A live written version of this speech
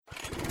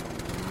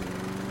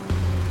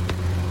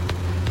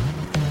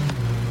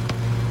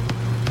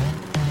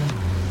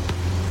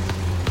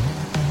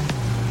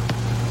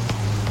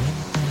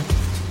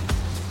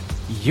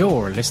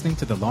You're listening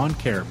to the Lawn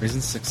Care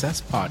Business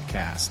Success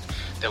Podcast,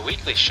 the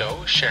weekly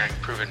show sharing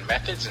proven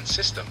methods and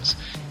systems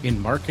in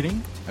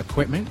marketing,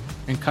 equipment,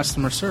 and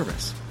customer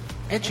service,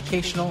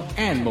 educational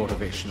and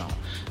motivational,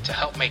 to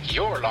help make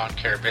your lawn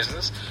care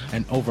business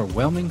an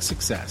overwhelming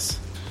success.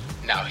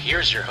 Now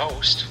here's your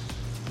host,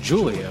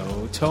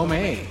 Giulio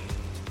Tomei.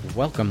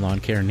 Welcome, Lawn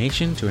Care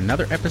Nation, to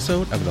another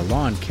episode of the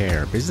Lawn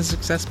Care Business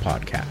Success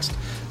Podcast.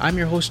 I'm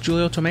your host,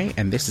 Giulio Tomei,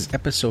 and this is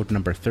episode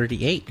number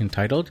 38,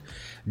 entitled,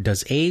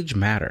 Does Age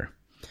Matter?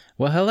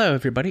 Well, hello,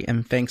 everybody,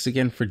 and thanks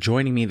again for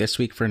joining me this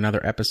week for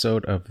another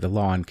episode of the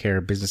Lawn Care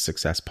Business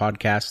Success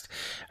Podcast.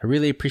 I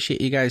really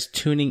appreciate you guys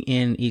tuning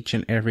in each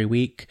and every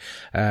week,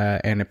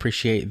 and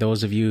appreciate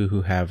those of you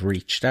who have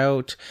reached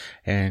out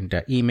and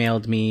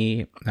emailed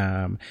me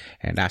and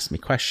asked me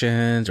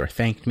questions or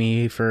thanked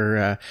me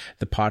for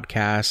the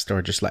podcast,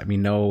 or just let me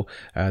know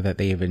that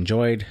they have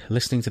enjoyed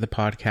listening to the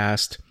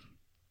podcast.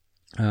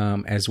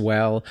 As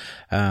well,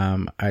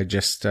 I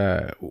just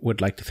would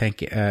like to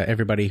thank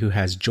everybody who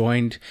has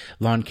joined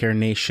Lawn Care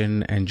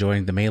Nation and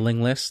joined the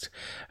mailing list.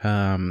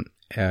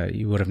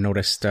 You would have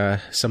noticed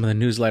some of the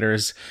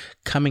newsletters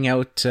coming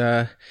out.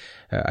 I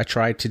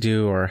tried to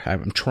do, or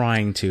I'm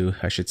trying to,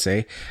 I should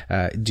say,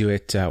 do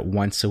it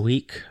once a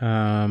week.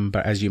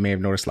 But as you may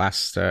have noticed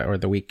last or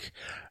the week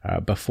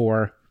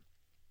before,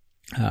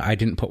 I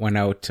didn't put one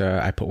out.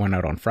 I put one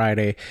out on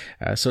Friday.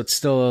 So it's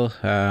still,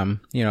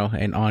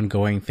 an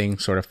ongoing thing,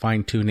 sort of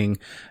fine tuning,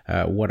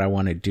 what I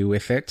want to do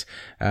with it,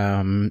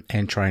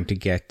 and trying to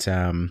get,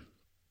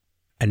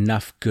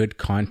 enough good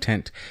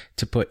content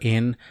to put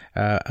in,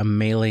 a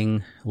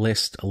mailing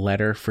list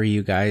letter for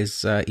you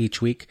guys,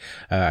 each week.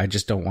 I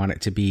just don't want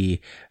it to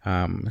be,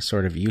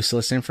 sort of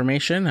useless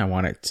information. I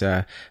want it,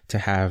 to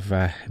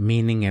have,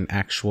 meaning and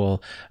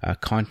actual,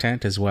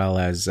 content, as well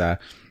as,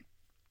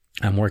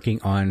 I'm working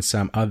on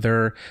some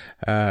other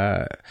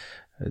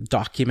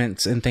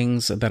documents and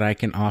things that I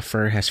can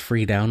offer as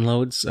free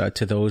downloads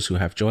to those who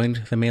have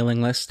joined the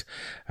mailing list.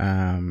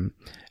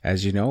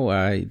 As you know,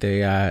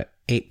 the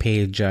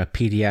 8-page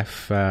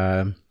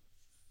PDF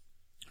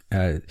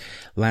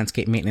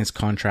landscape maintenance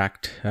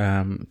contract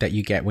that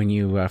you get when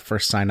you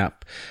first sign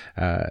up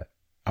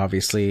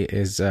obviously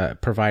is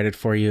provided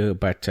for you,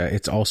 but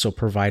it's also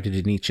provided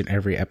in each and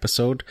every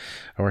episode,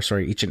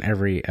 each and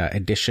every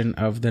edition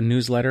of the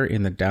newsletter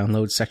in the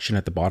download section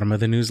at the bottom of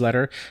the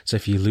newsletter. So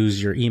if you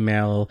lose your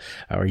email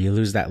or you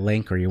lose that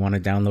link or you want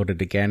to download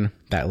it again,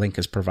 that link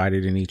is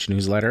provided in each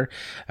newsletter.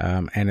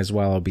 And as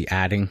well, I'll be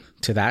adding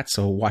to that.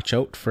 So watch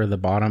out for the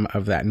bottom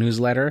of that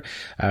newsletter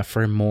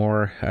for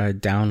more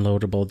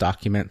downloadable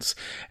documents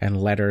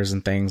and letters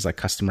and things like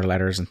customer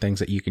letters and things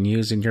that you can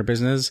use in your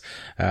business.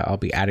 I'll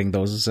be adding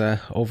those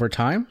over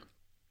time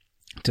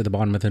to the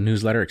bottom of the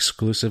newsletter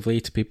exclusively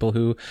to people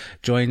who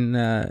join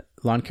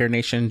Lawn Care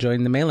Nation,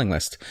 join the mailing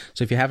list.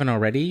 So if you haven't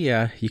already,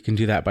 you can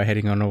do that by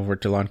heading on over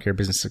to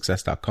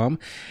lawncarebusinesssuccess.com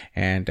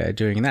and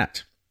doing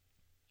that.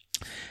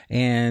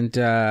 And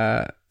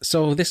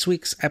so this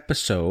week's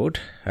episode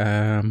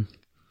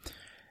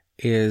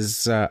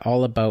is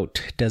all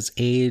about, does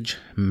age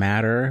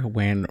matter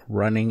when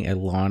running a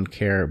lawn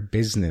care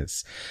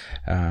business?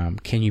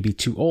 Can you be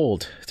too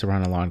old to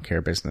run a lawn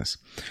care business?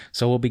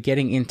 So we'll be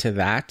getting into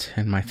that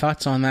and my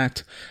thoughts on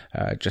that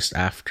just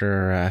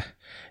after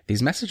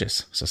these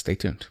messages. So stay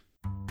tuned.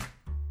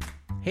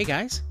 Hey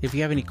guys, if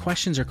you have any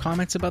questions or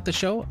comments about the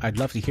show, I'd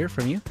love to hear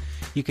from you.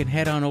 You can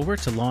head on over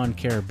to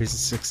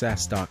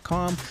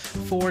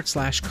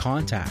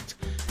lawncarebusinesssuccess.com/contact.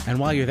 And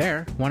while you're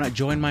there, why not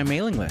join my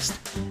mailing list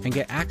and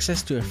get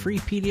access to a free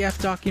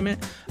PDF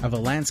document of a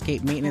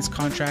landscape maintenance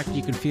contract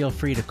you can feel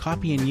free to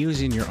copy and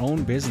use in your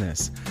own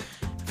business.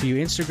 For you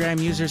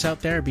Instagram users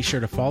out there, be sure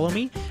to follow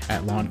me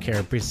at Lawn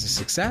Care Business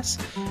Success.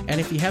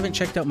 And if you haven't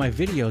checked out my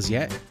videos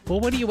yet,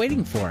 well, what are you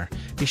waiting for?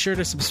 Be sure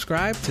to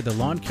subscribe to the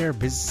Lawn Care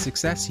Business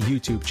Success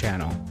YouTube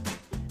channel.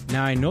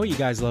 Now, I know you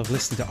guys love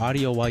listening to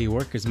audio while you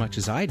work as much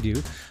as I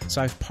do,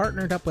 so I've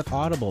partnered up with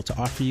Audible to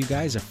offer you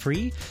guys a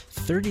free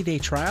 30-day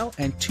trial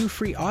and 2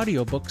 free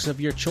audiobooks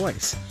of your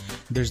choice.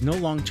 There's no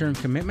long-term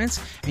commitments,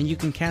 and you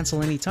can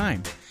cancel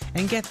anytime.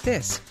 And get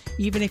this,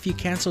 even if you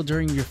cancel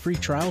during your free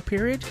trial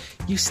period,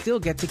 you still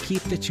get to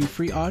keep the 2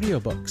 free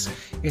audiobooks.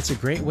 It's a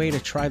great way to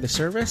try the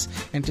service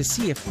and to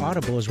see if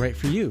Audible is right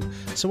for you.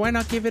 So why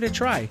not give it a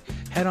try?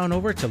 Head on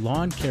over to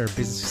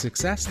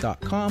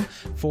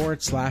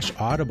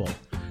lawncarebusinesssuccess.com/audible.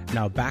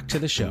 Now back to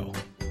the show.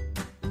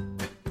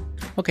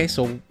 Okay,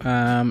 so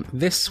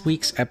this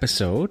week's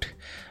episode,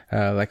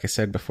 like I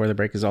said before the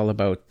break, is all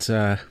about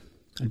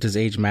does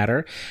age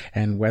matter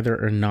and whether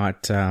or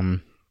not,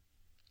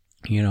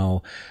 can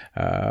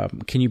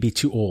you be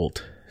too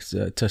old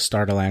to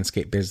start a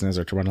landscape business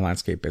or to run a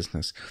landscape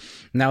business?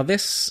 Now,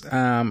 this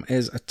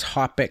is a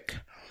topic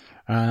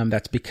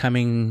that's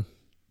becoming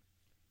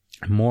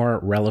more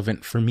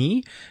relevant for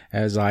me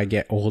as I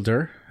get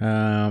older.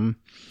 And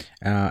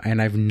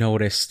I've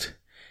noticed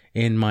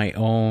in my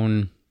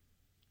own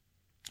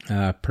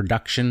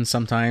production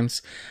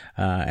sometimes,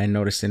 and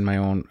noticed in my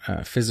own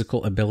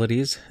physical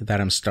abilities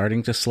that I'm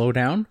starting to slow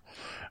down.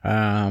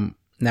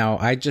 Now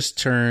I just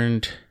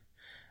turned,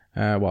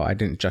 I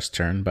didn't just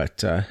turn,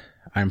 but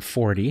I'm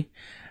 40,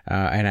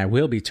 and I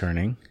will be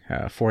turning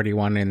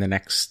 41 in the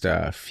next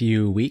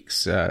few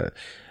weeks,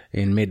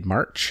 in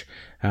mid-March.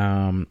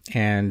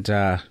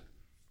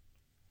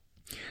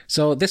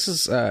 So this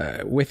is,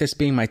 with this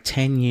being my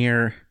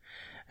 10-year,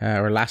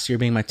 or last year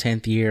being my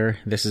 10th year,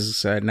 this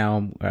is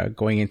now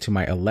going into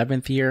my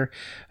 11th year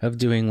of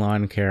doing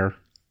lawn care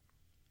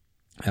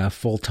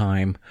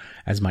full-time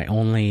as my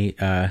only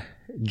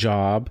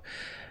job.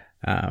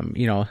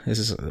 This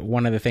is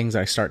one of the things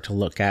I start to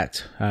look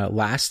at.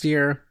 Last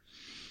year,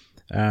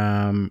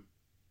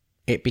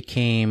 it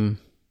became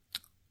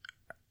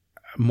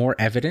more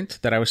evident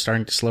that I was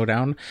starting to slow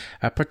down,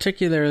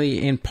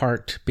 particularly in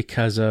part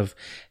because of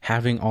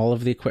having all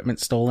of the equipment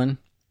stolen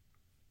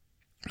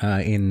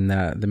in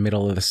the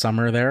middle of the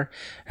summer there,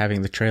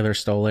 having the trailer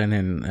stolen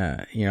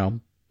and,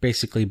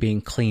 basically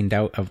being cleaned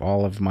out of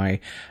all of my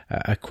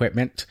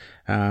equipment.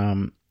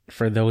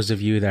 For those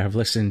of you that have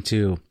listened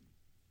to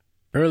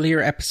earlier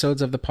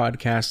episodes of the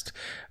podcast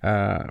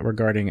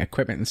regarding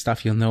equipment and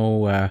stuff, you'll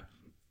know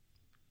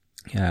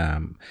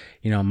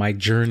my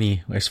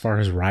journey as far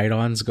as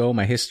ride-ons go,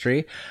 my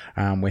history,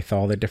 with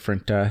all the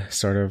different,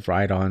 sort of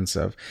ride-ons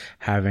of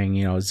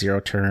having, zero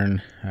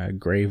turn,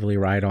 Gravely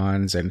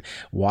ride-ons and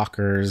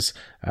walkers,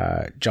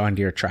 John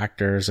Deere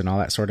tractors and all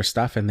that sort of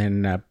stuff. And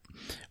then,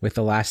 with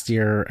the last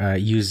year,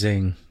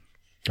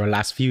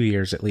 last few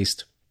years at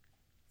least,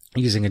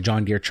 using a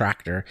John Deere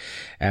tractor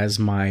as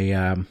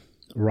my,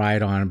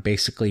 ride-on,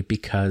 basically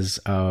because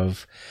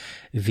of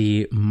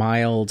the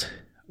mild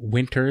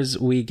winters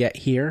we get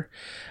here,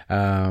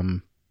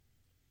 the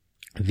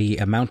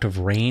amount of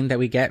rain that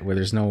we get where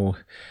there's no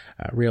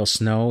real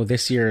snow.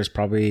 This year is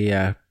probably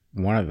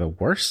one of the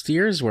worst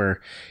years where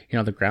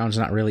the ground's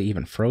not really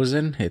even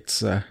frozen.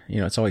 It's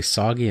it's always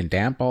soggy and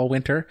damp all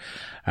winter.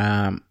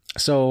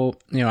 So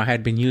I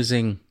had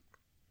been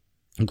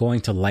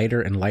going to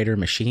lighter and lighter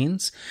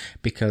machines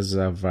because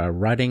of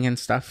rutting and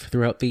stuff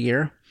throughout the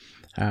year,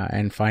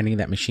 and finding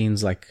that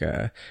machines like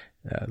the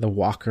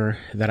Walker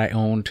that I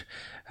owned,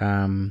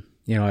 I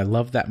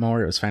loved that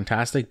mower. It was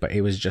fantastic, but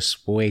it was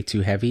just way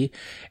too heavy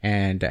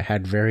and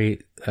had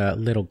very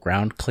little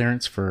ground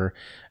clearance for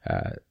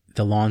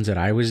the lawns that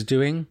I was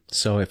doing.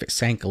 So if it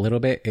sank a little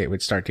bit, it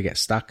would start to get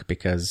stuck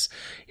because,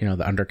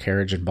 the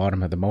undercarriage and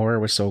bottom of the mower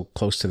was so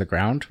close to the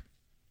ground.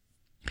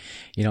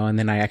 And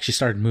then I actually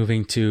started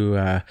moving to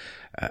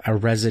a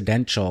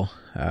residential,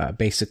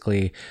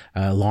 basically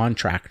lawn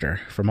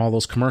tractor, from all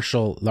those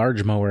commercial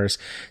large mowers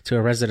to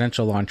a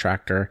residential lawn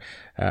tractor,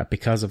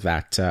 because of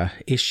that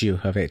issue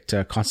of it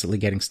constantly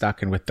getting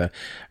stuck. And with the,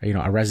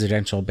 a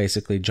residential,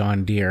 basically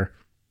John Deere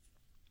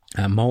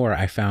mower,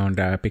 I found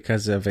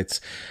because of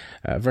its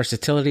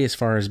versatility as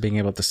far as being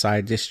able to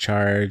side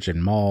discharge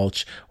and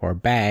mulch or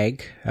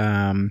bag,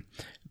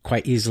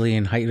 quite easily,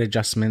 and height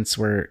adjustments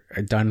were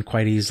done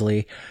quite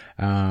easily,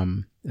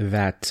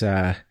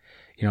 that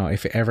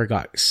if it ever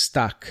got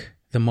stuck,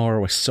 the mower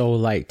was so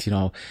light,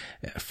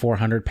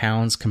 400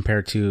 pounds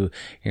compared to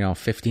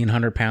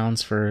 1,500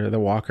 pounds for the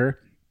Walker,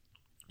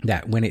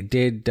 that when it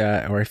did,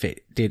 or if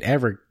it did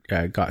ever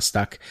got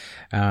stuck,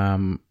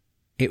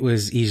 it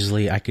was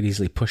I could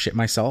easily push it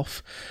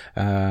myself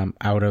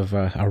out of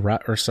a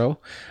rut or so,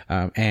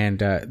 and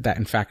that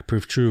in fact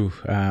proved true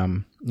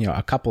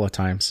a couple of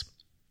times.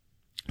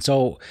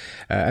 So,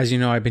 as you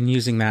know, I've been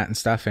using that and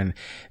stuff, and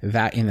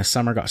that in the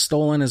summer got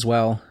stolen as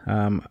well,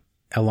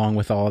 along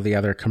with all the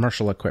other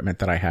commercial equipment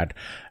that I had,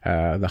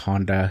 the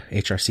Honda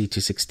HRC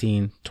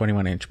 216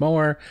 21-inch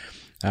mower,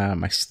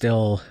 my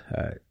still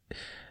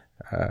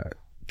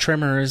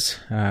trimmers,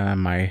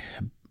 my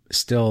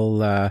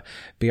still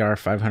BR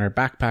 500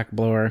 backpack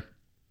blower,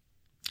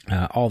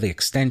 all the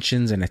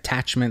extensions and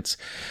attachments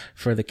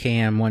for the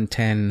KM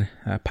 110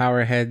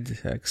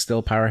 powerhead,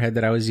 still powerhead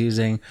that I was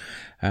using.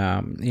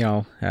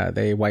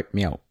 They wiped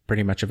me out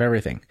pretty much of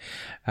everything.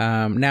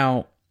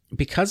 Now,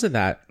 because of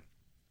that,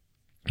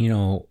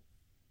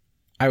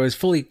 I was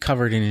fully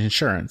covered in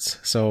insurance.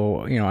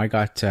 So, I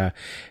got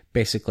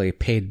basically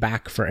paid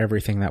back for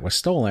everything that was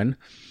stolen.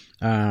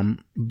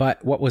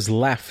 But what was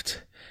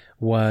left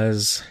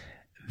was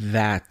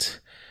that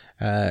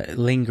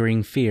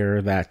lingering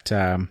fear that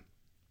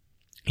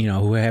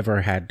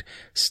whoever had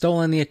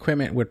stolen the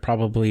equipment would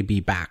probably be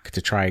back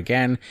to try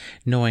again,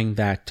 knowing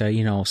that,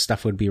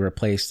 stuff would be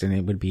replaced and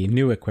it would be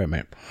new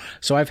equipment.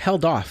 So I've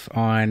held off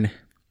on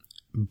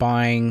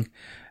buying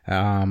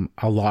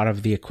a lot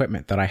of the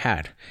equipment that I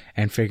had,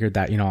 and figured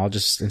that, I'll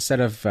just, instead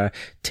of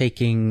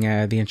taking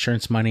the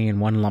insurance money in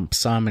one lump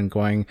sum and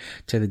going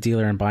to the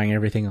dealer and buying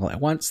everything all at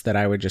once, that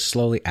I would just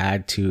slowly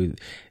add to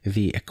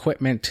the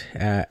equipment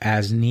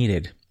as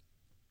needed.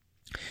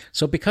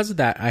 So because of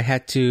that, I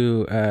had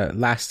to,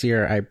 last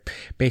year, I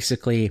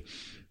basically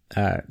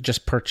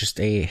just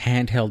purchased a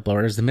handheld blower.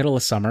 It was the middle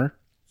of summer.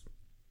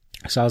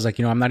 So I was like,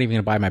 I'm not even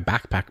going to buy my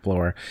backpack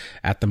blower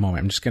at the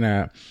moment. I'm just going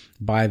to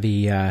buy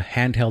the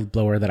handheld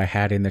blower that I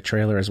had in the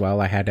trailer as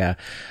well. I had a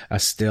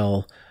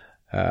still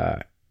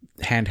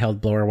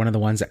handheld blower, one of the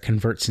ones that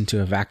converts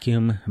into a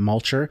vacuum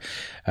mulcher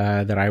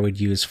that I would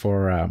use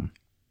for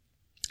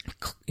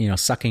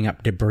sucking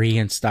up debris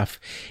and stuff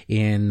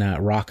in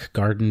rock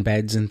garden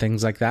beds and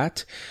things like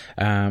that.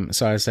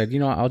 So I said,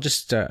 I'll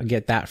just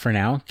get that for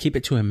now, keep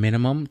it to a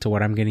minimum to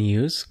what I'm going to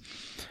use.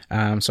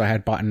 So I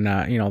had bought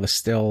the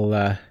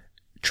still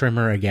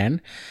trimmer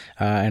again,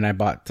 and I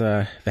bought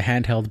the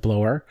handheld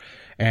blower,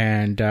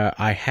 and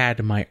I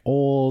had my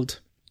old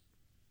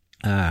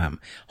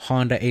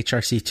Honda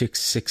HRC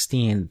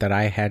 216 that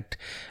I had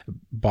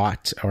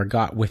bought or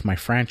got with my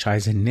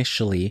franchise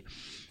initially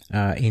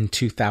in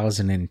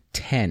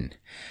 2010.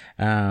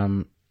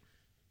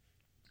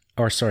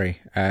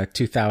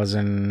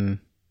 2000,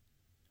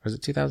 was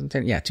it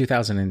 2010? Yeah,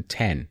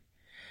 2010.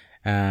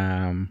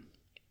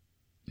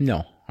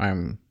 No,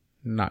 I'm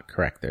not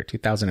correct there.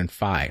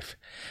 2005,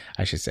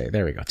 I should say.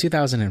 There we go.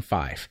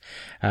 2005.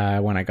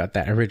 When I got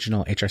that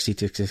original HRC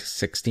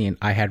 216,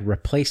 I had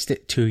replaced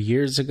it 2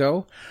 years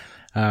ago.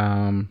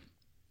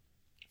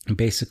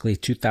 Basically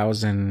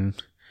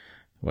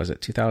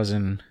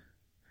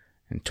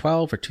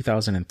 2012 or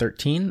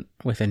 2013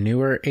 with a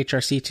newer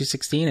HRC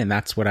 216, and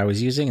that's what I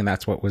was using, and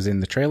that's what was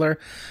in the trailer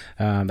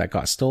that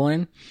got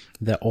stolen.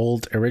 The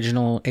old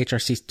original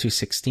HRC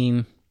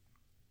 216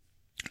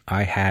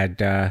 I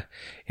had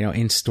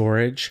in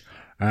storage.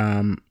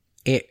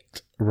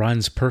 It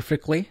runs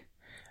perfectly.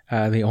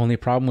 The only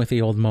problem with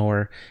the old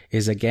mower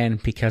is, again,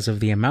 because of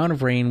the amount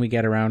of rain we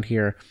get around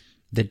here,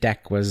 the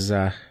deck was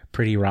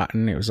pretty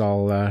rotten. It was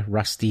all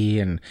rusty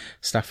and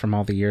stuff from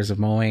all the years of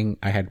mowing.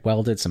 I had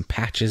welded some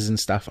patches and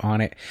stuff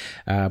on it,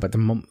 but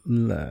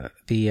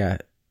the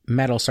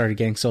metal started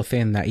getting so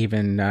thin that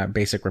even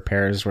basic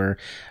repairs were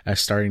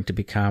starting to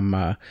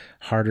become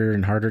harder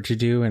and harder to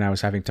do, and I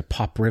was having to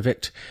pop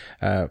rivet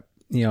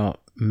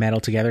metal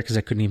together because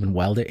I couldn't even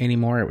weld it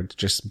anymore. It would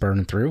just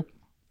burn through.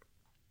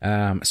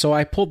 So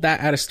I pulled that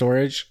out of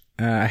storage.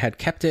 I had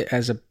kept it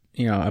as a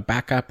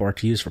backup or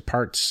to use for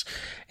parts,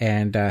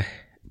 and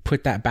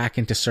put that back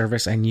into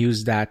service and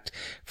used that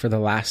for the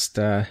last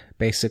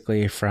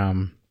basically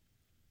from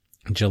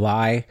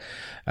July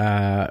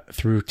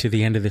through to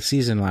the end of the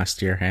season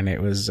last year. And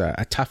it was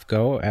a tough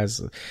go,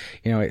 as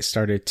it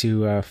started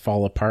to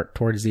fall apart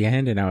towards the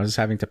end, and I was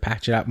having to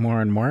patch it up more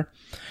and more.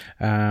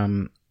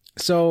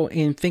 So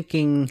in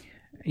thinking,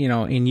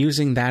 in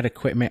using that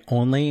equipment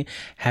only,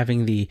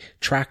 having the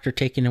tractor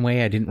taken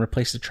away, I didn't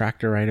replace the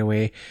tractor right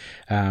away.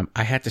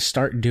 I had to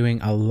start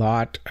doing a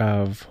lot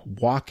of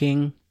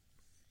walking,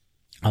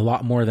 a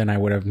lot more than I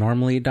would have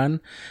normally done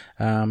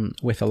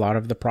with a lot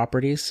of the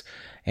properties.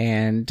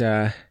 And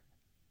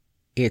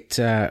it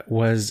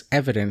was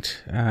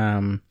evident,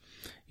 how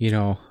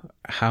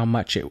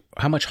much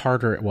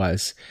harder it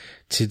was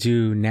to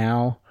do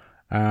now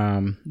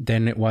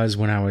than it was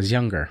when I was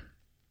younger.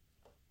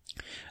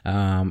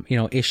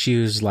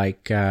 Issues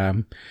like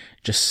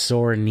just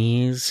sore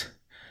knees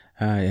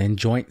and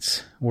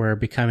joints were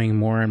becoming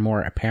more and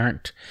more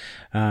apparent.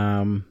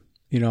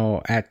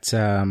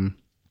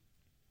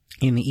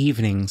 In the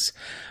evenings,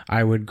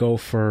 I would go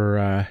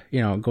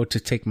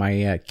to take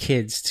my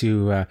kids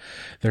to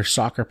their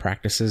soccer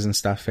practices and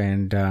stuff,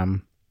 and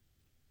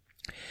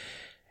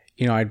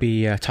I'd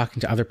be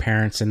talking to other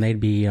parents, and they'd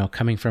be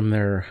coming from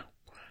their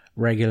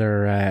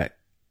regular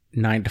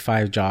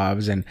 9-to-5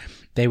 jobs, and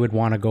they would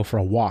want to go for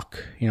a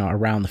walk,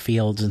 around the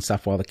fields and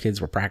stuff while the kids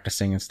were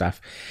practicing and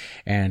stuff.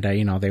 And,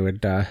 they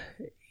would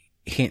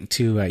hint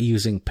to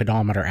using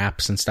pedometer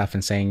apps and stuff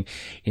and saying,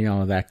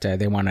 that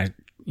they want to,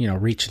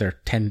 reach their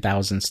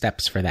 10,000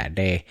 steps for that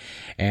day.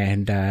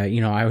 And,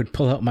 I would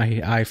pull out my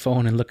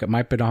iPhone and look at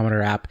my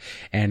pedometer app,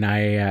 and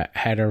I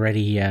had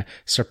already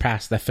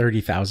surpassed the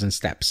 30,000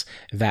 steps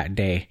that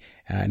day.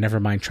 Never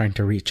mind trying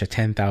to reach a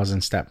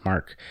 10,000 step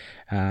mark.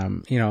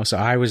 So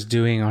I was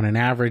doing on an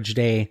average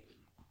day,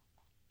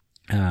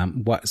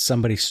 what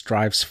somebody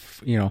strives,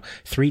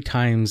 3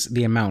 times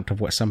the amount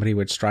of what somebody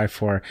would strive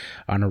for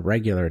on a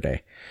regular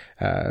day.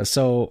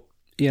 So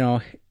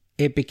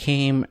it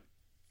became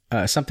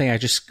something I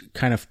just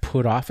kind of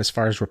put off as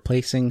far as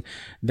replacing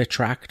the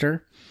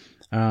tractor.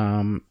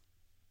 I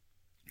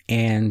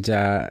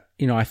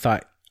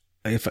thought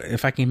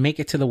if I can make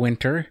it to the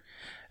winter,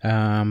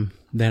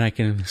 then I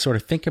can sort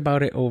of think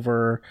about it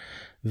over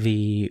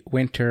the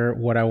winter,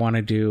 what I want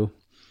to do,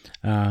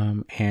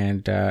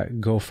 and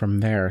go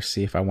from there,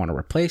 see if I want to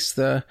replace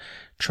the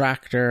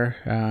tractor.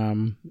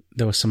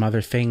 There was some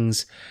other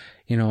things,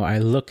 I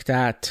looked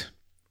at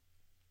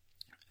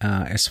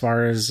as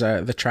far as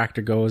the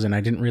tractor goes, and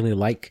I didn't really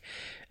like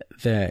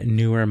the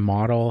newer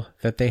model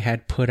that they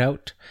had put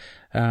out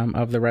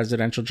of the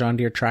residential John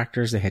Deere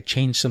tractors. They had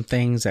changed some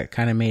things that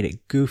kind of made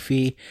it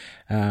goofy.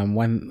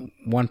 One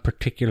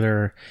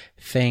particular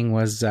thing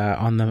was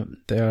on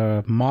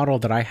the model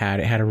that I had,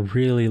 it had a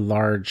really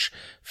large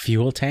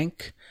fuel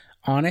tank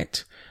on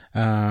it,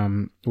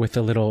 with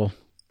a little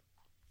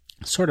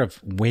sort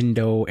of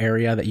window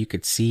area that you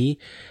could see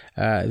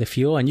the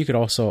fuel, and you could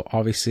also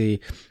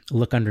obviously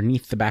look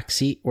underneath the back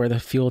seat where the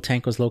fuel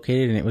tank was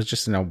located, and it was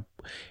just in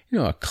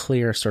a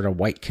clear sort of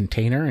white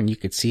container, and you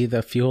could see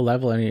the fuel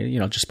level,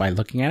 and just by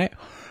looking at it.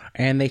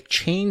 And they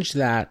changed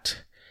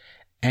that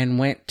and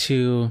went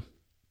to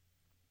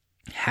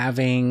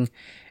having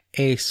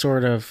a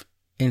sort of,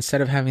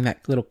 instead of having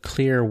that little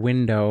clear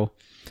window,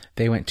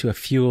 they went to a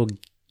fuel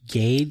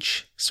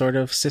gauge sort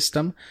of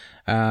system.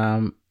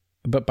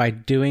 But by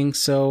doing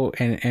so,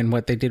 and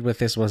what they did with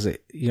this was,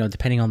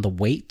 depending on the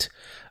weight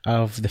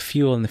of the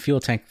fuel in the fuel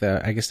tank,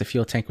 I guess the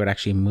fuel tank would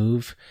actually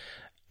move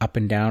up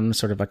and down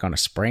sort of like on a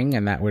spring,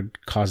 and that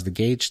would cause the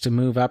gauge to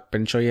move up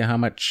and show you how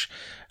much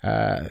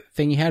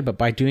thing you had. But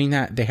by doing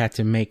that, they had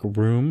to make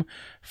room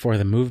for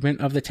the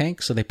movement of the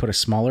tank. So they put a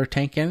smaller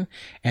tank in,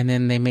 and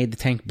then they made the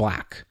tank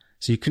black,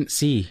 so you couldn't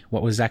see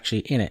what was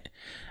actually in it.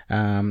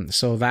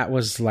 So that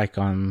was like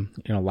on,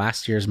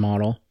 last year's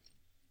model.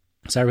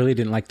 So I really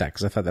didn't like that,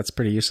 because I thought that's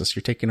pretty useless.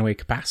 You're taking away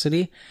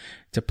capacity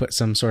to put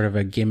some sort of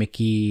a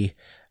gimmicky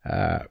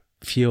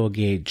fuel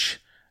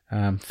gauge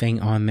thing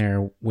on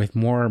there with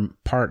more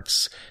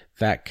parts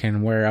that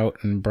can wear out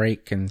and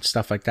break and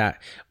stuff like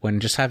that, when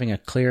just having a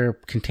clear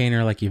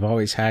container like you've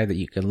always had that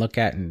you can look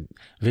at and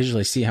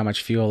visually see how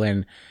much fuel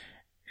in,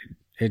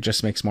 it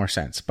just makes more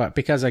sense. But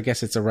because I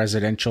guess it's a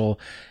residential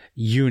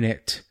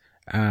unit,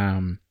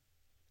 they're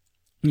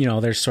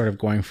sort of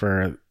going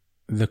for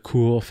the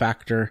cool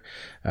factor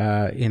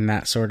in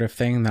that sort of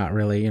thing. Not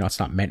really, it's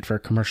not meant for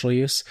commercial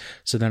use.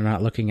 So they're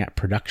not looking at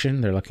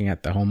production. They're looking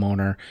at the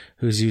homeowner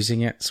who's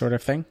using it, sort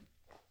of thing.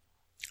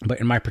 But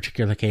in my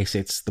particular case,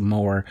 it's the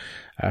mower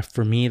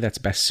for me that's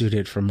best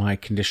suited for my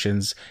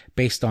conditions,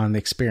 based on the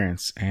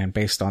experience and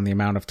based on the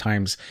amount of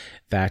times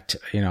that,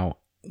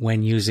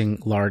 when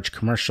using large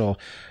commercial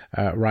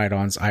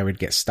ride-ons, I would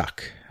get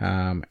stuck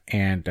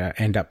and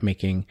end up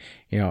making,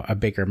 a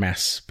bigger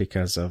mess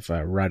because of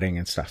rutting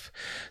and stuff.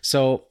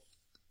 So,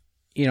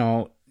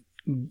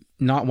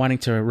 not wanting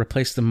to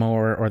replace the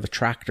mower or the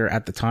tractor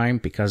at the time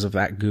because of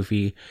that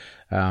goofy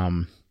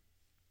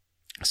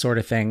sort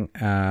of thing,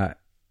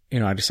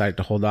 I decided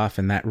to hold off,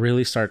 and that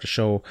really started to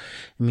show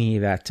me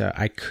that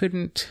I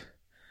couldn't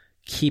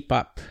keep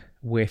up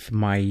with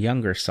my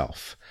younger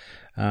self.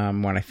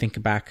 When I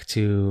think back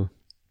to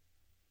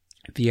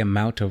the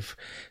amount of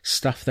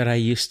stuff that I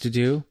used to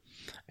do,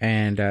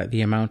 and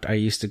the amount I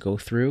used to go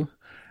through,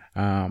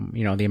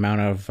 the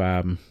amount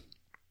of,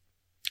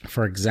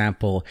 for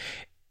example,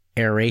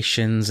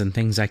 aerations and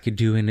things I could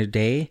do in a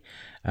day,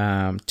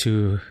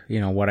 to,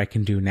 what I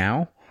can do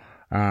now,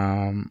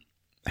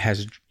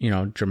 has,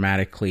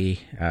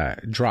 dramatically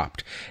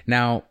dropped.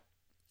 Now,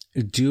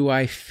 do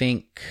I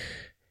think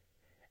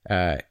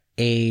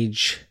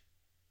age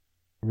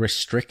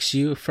restricts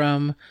you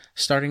from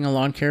starting a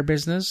lawn care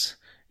business?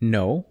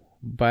 No,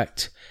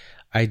 but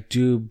I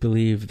do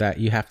believe that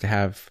you have to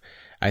have,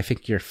 I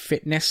think your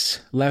fitness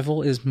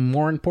level is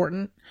more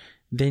important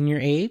than your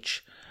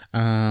age.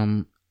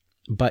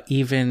 But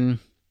even,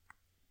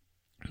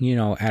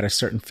 at a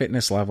certain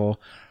fitness level,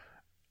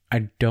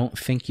 I don't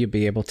think you'll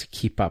be able to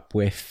keep up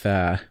with,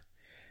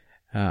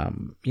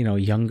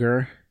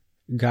 younger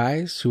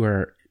guys who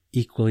are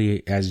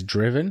equally as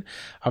driven.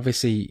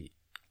 Obviously,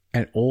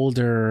 an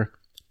older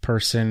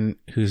person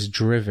who's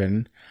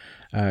driven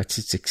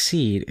to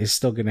succeed is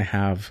still going to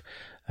have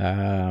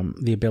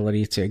the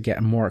ability to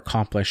get more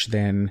accomplished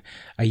than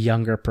a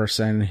younger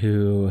person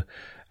who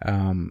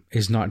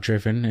is not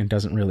driven and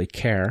doesn't really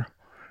care.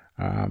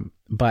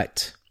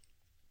 But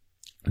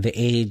the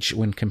age,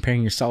 when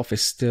comparing yourself,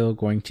 is still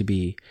going to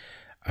be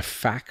a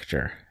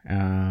factor.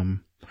 And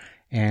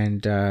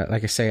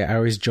like I say, I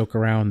always joke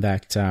around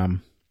that,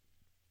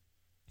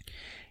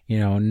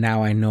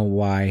 now I know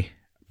why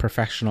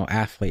professional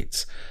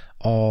athletes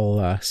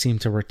all seem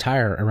to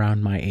retire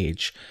around my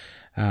age.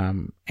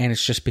 And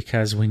it's just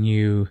because when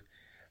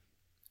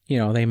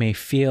they may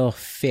feel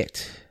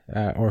fit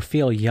or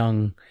feel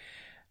young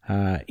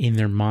in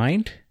their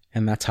mind,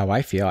 and that's how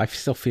I feel. I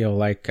still feel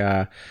like,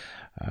 at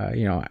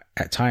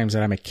times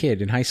that I'm a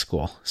kid in high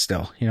school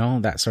still,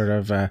 that sort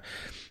of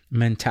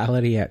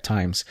mentality at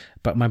times.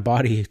 But my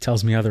body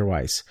tells me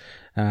otherwise,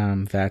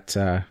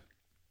 that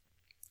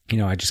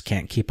I just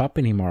can't keep up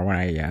anymore when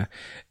I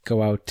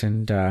go out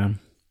and,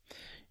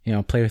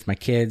 play with my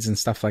kids and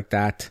stuff like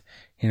that.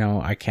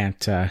 I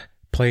can't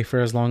play for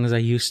as long as I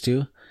used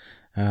to,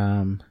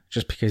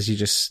 just because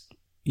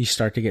you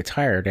start to get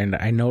tired. And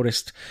I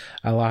noticed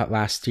a lot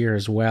last year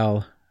as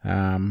well,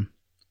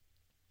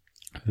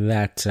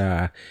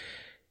 that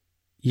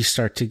you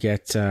start to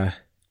get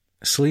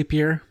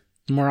sleepier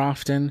more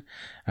often.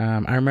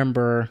 I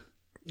remember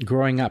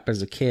growing up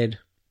as a kid,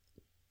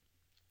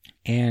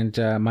 and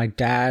my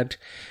dad,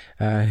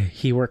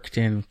 he worked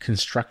in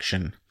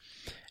construction,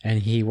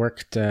 and he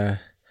worked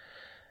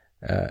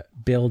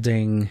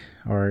building,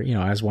 or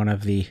as one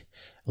of the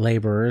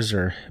laborers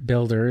or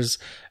builders,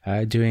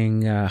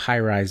 doing high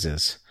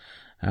rises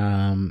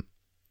in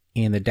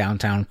the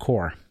downtown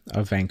core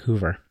of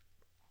Vancouver.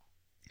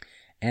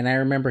 And I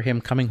remember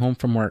him coming home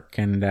from work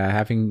and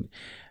having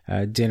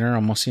dinner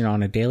almost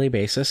on a daily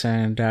basis,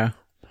 and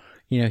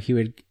he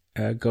would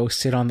go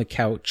sit on the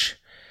couch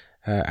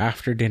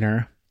after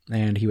dinner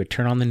and he would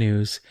turn on the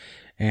news,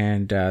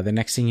 and the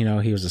next thing you know,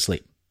 he was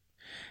asleep.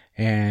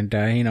 And,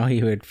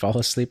 he would fall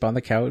asleep on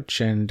the couch,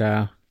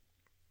 and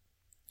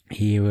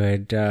he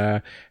would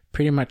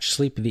pretty much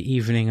sleep the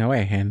evening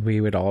away. And we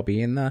would all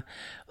be in the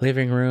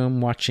living room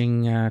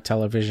watching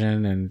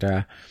television.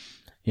 And,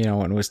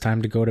 when it was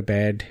time to go to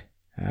bed,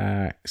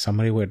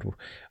 somebody would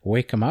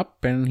wake him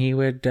up, and he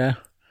would,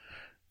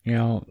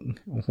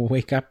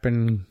 wake up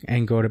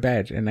and go to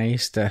bed. And I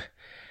used to,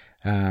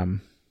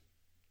 as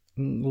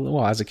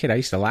a kid, I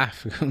used to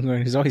laugh.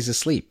 He's always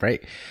asleep,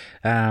 right?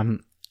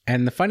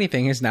 And the funny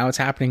thing is, now it's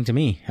happening to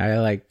me.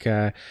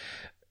 I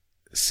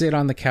sit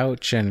on the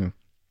couch and,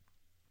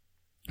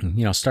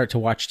 start to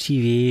watch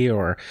TV,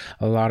 or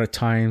a lot of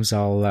times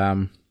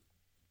I'll,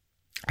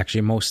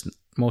 actually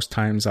most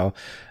times I'll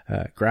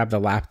grab the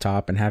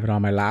laptop and have it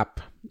on my lap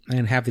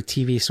and have the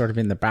TV sort of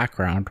in the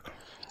background.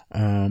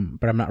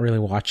 But I'm not really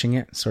watching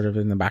it, sort of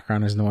in the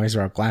background as noise,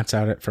 or I'll glance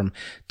at it from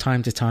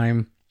time to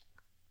time.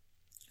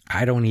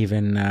 I don't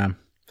even,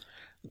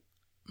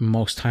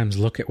 most times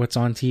look at what's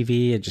on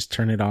TV. I just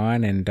turn it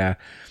on, and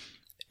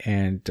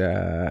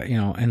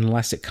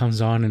unless it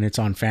comes on and it's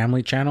on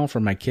Family Channel for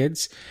my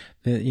kids,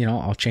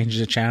 I'll change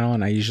the channel,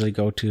 and I usually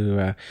go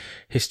to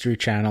History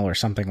Channel or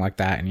something like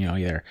that. And,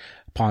 either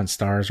Pawn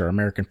Stars or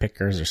American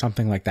Pickers or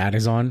something like that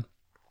is on,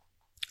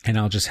 and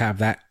I'll just have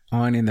that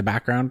on in the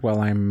background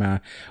while I'm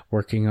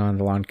working on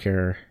the Lawn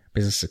Care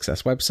Business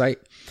Success website,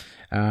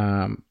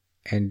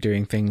 and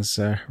doing things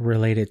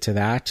related to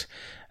that.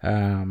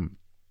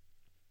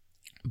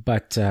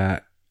 But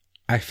I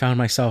found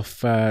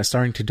myself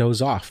starting to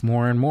doze off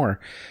more and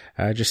more,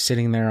 just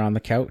sitting there on the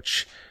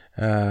couch,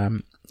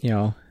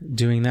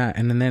 doing that.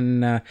 And then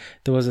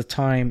there was a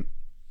time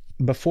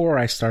before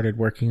I started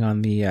working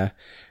on the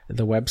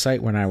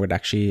website when I would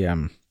actually,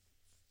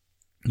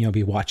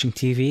 be watching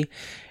TV.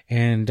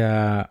 And,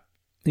 a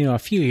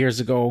few years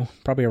ago,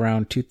 probably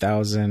around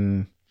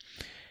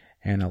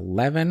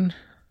 2011,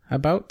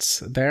 abouts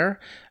there,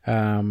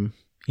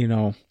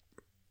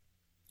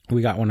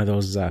 we got one of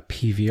those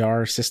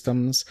PVR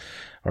systems,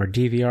 or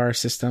DVR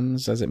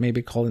systems, as it may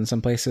be called in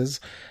some places,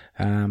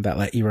 that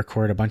let you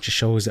record a bunch of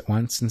shows at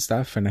once and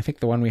stuff. And I think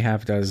the one we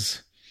have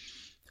does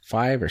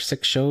 5 or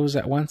 6 shows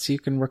at once you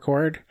can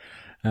record.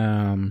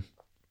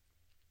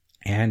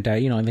 And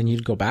then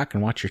you'd go back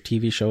and watch your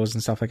TV shows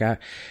and stuff like that.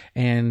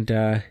 And,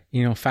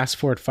 fast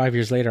forward 5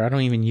 years later, I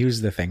don't even use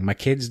the thing. My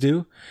kids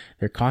do.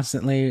 They're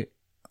constantly,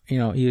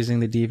 using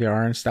the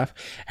DVR and stuff.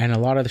 And a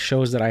lot of the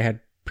shows that I had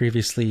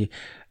previously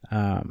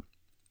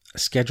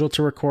scheduled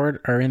to record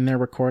are in there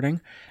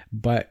recording.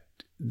 But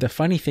the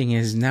funny thing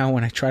is, now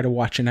when I try to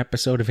watch an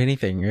episode of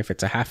anything, if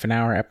it's a half an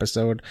hour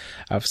episode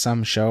of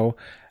some show,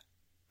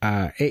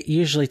 it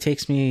usually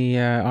takes me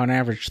on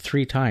average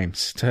 3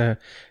 times to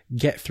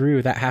get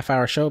through that half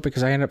hour show,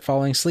 because I end up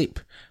falling asleep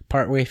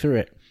partway through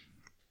it.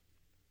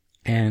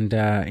 And,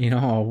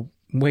 I'll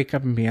wake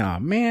up and be, oh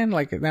man,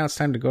 now it's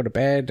time to go to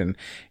bed. And,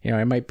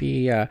 I might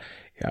be,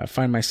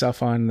 find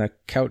myself on the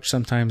couch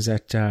sometimes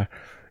at,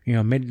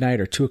 midnight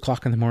or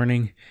 2:00 in the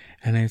morning.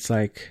 And it's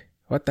like,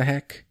 what the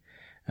heck?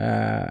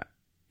 I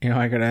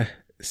gotta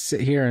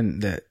sit here,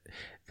 and the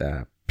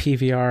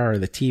PVR or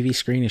the TV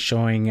screen is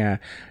showing,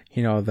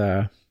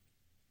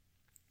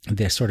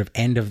 the sort of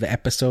end of the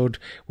episode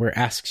where it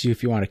asks you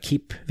if you want to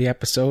keep the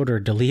episode or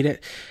delete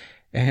it.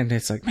 And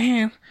it's like,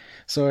 man,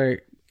 so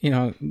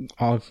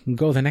I'll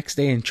go the next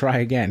day and try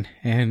again.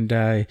 And,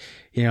 and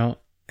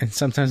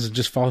sometimes I'll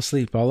just fall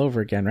asleep all over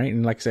again. Right.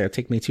 And like I said, it'll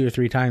take me 2 or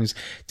 3 times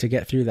to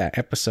get through that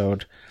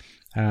episode,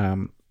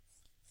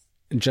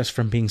 just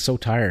from being so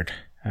tired,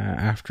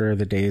 after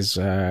the day's,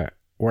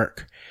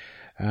 work.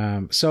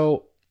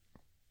 So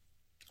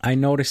I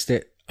noticed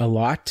it a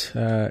lot,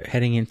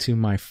 heading into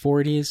my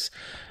 40s,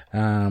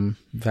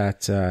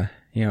 that,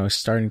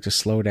 starting to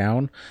slow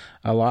down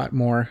a lot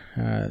more,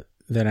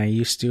 than I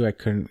used to. I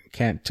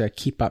can't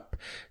keep up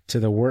to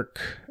the work,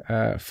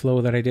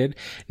 flow that I did.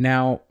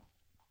 Now,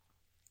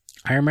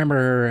 I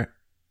remember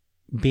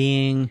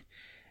being,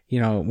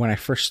 when I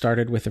first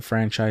started with the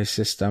franchise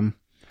system,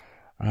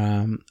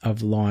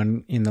 of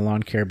in the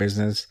lawn care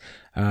business,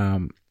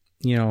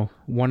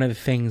 one of the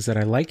things that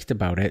I liked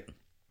about it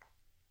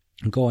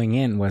going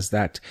in was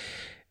that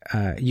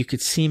you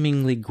could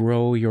seemingly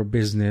grow your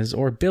business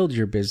or build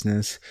your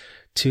business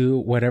to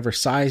whatever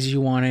size you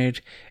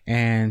wanted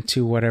and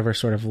to whatever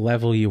sort of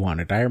level you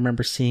wanted. I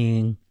remember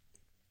seeing,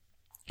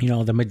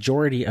 the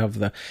majority of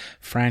the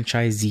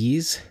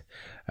franchisees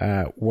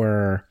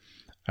were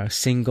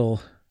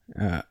single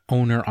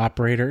owner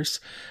operators,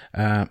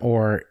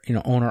 or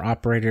owner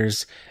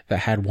operators that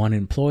had 1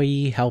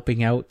 employee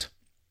helping out.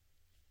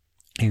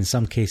 In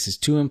some cases,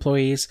 2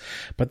 employees,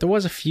 but there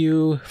was a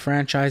few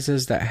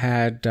franchises that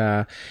had,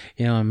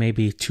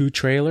 maybe 2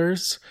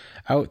 trailers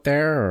out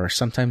there, or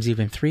sometimes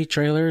even 3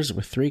 trailers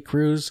with 3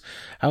 crews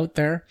out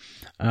there.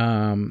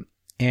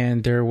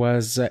 And there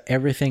was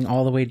everything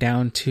all the way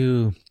down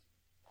to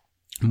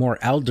more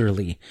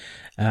elderly,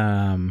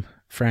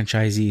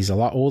 franchisees, a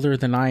lot older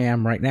than I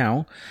am right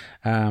now,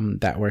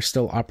 that were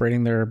still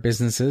operating their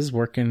businesses,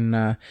 working,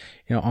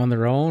 on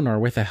their own or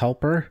with a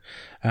helper,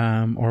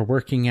 or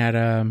working at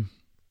a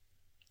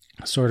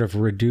sort of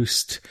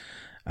reduced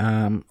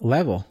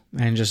level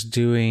and just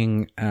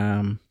doing,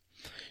 a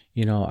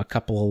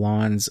couple of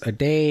lawns a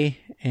day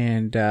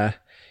and,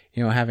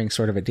 having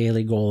sort of a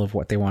daily goal of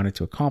what they wanted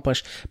to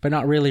accomplish, but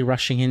not really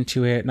rushing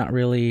into it, not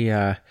really,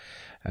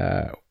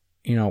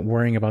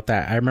 worrying about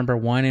that. I remember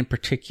one in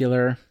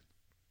particular,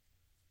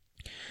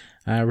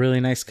 a really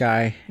nice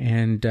guy,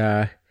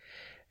 and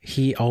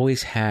he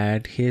always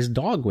had his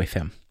dog with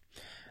him.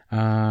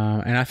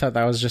 And I thought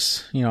that was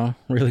just,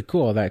 really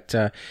cool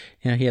that,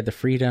 he had the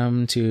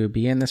freedom to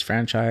be in this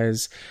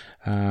franchise,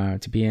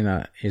 to be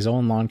in his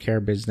own lawn care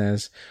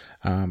business,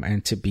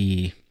 and to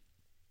be,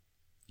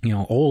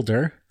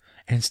 older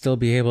and still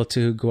be able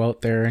to go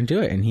out there and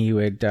do it. And he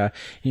would,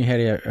 he had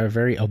a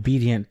very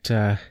obedient,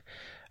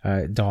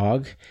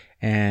 dog,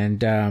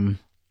 and,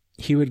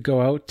 he would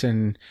go out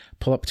and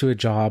pull up to a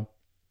job,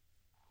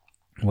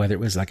 whether it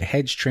was like a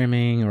hedge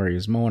trimming or he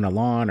was mowing a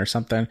lawn or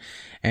something,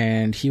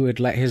 and he would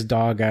let his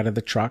dog out of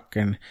the truck,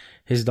 and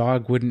his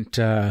dog wouldn't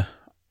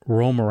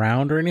roam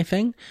around or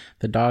anything.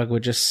 The dog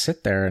would just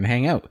sit there and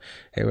hang out.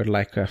 It would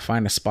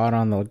find a spot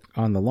on the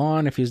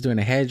lawn if he was doing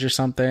a hedge or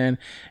something,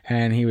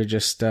 and he would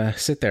just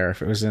sit there.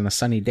 If it was in a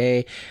sunny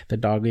day, the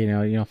dog,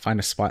 find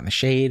a spot in the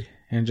shade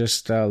and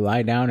just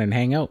lie down and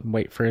hang out and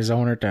wait for his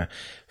owner to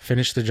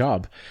finish the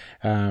job.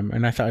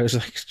 And I thought it was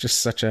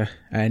just such a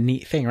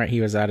neat thing, right?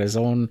 He was at his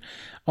own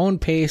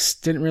pace,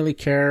 didn't really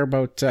care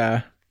about,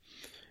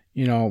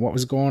 what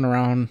was going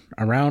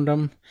around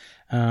him.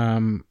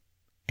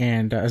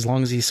 And as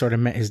long as he sort of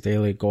met his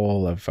daily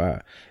goal of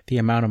the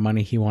amount of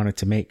money he wanted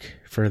to make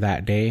for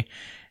that day,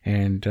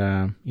 and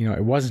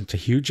it wasn't a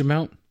huge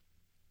amount.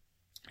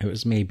 It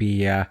was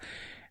maybe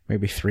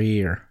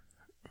 $300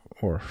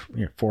 or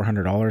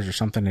 $400 or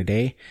something a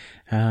day,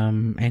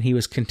 and he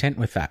was content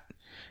with that,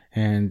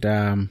 and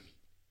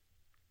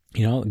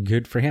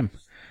good for him.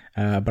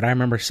 But I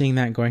remember seeing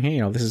that and going,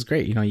 hey, this is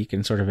great. You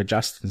can sort of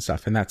adjust and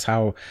stuff, and that's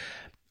how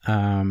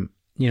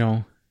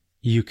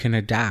you can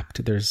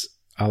adapt. There's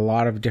a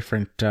lot of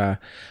different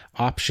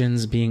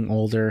options being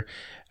older.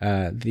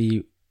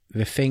 The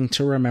thing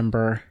to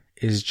remember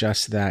is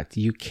just that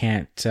you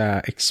can't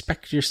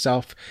expect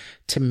yourself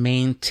to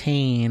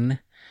maintain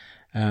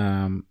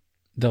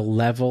the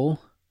level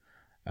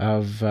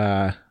of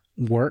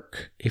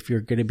work if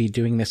you're going to be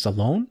doing this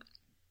alone.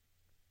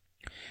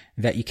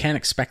 That you can't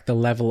expect the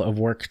level of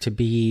work to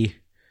be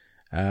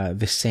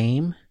the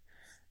same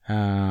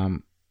as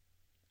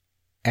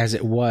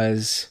it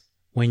was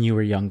when you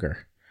were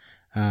younger.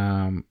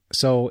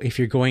 So if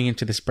you're going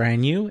into this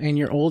brand new and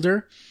you're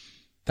older,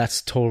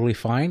 that's totally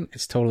fine.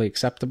 It's totally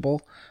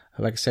acceptable.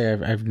 Like I say,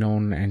 I've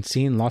known and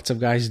seen lots of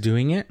guys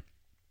doing it.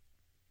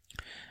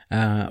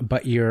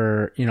 But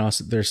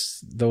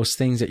there's those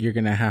things that you're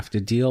going to have to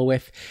deal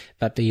with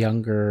that the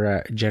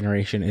younger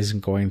generation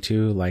isn't going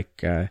to,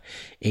 like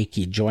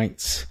achy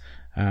joints,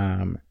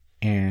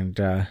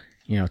 and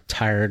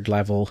tired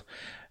level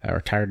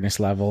or tiredness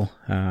level,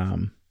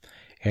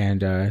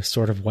 and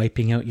sort of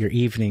wiping out your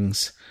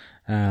evenings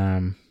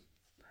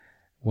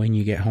when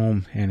you get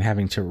home and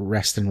having to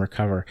rest and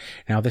recover.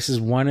 Now, this is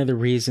one of the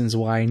reasons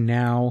why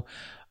now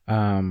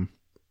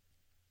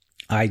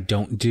I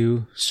don't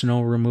do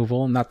snow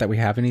removal. Not that we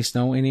have any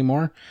snow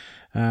anymore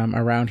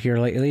around here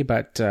lately,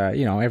 but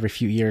every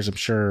few years I'm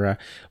sure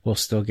we'll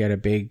still get a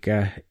big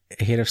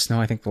hit of snow.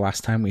 I think the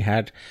last time we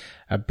had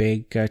a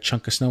big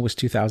chunk of snow was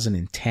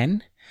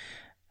 2010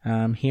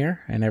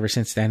 here, and ever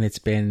since then it's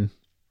been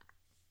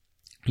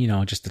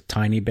just a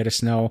tiny bit of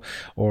snow,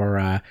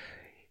 or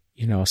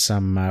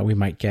some we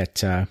might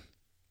get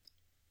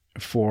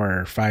 4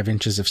 or 5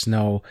 inches of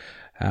snow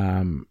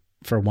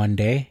for one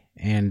day.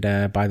 And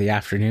by the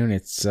afternoon,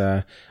 it's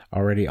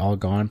already all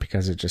gone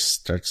because it just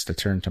starts to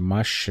turn to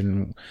mush,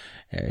 and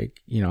it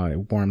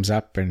warms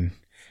up,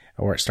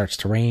 or it starts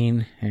to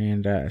rain,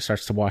 and it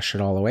starts to wash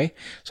it all away.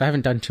 So I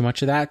haven't done too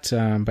much of that.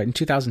 But in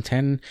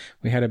 2010,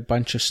 we had a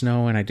bunch of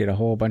snow, and I did a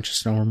whole bunch of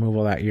snow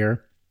removal that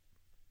year.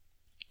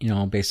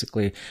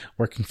 Basically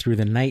working through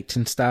the night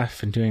and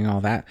stuff and doing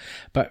all that.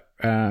 But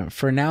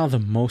for now, the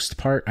most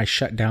part, I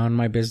shut down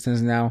my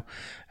business now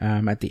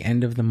at the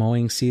end of the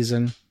mowing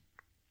season.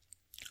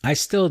 I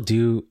still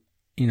do,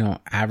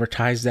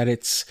 advertise that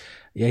it's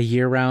a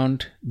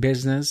year-round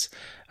business.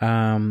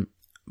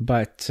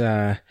 But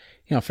for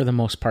the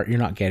most part, you're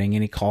not getting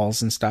any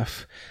calls and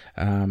stuff.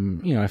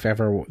 If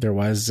ever there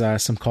was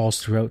some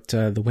calls throughout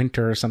the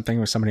winter or something,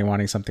 with somebody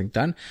wanting something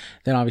done,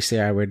 then obviously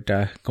I would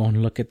go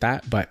and look at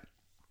that. But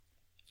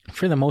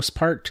for the most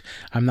part,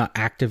 I'm not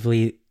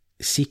actively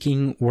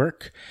seeking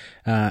work.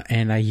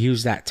 And I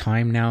use that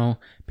time now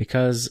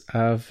because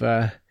of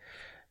the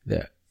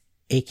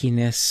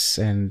achiness,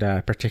 and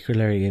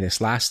particularly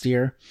this last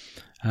year,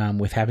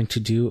 with having to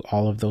do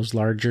all of those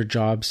larger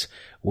jobs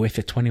with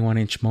a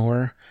 21-inch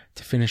mower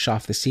to finish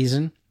off the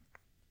season.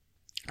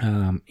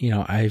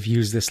 I've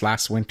used this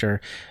last winter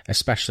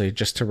especially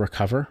just to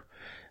recover,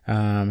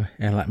 and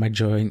let my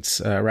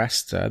joints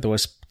rest. There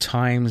was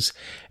times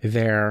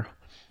there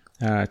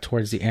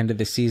towards the end of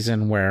the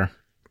season where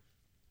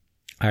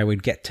I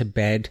would get to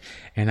bed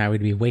and I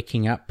would be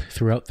waking up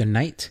throughout the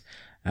night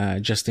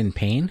just in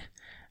pain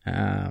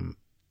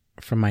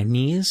from my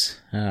knees,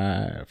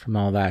 from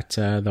all that,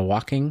 the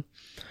walking.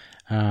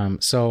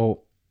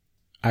 So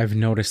I've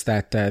noticed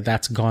that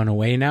that's gone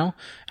away now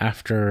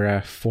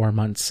after 4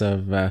 months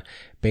of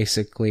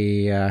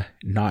basically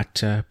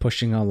not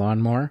pushing a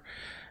lawnmower.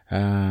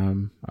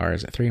 Or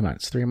is it 3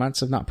 months? 3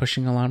 months of not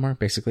pushing a lawnmower?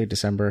 Basically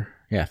December.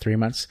 Yeah, 3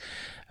 months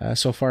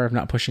so far of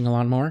not pushing a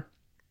lawnmower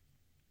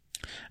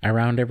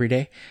around every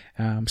day.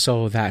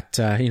 So that,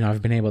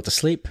 I've been able to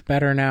sleep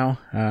better now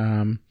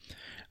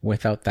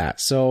without that.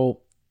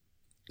 So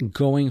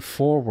going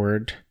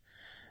forward,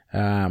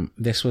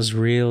 this was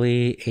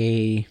really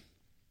a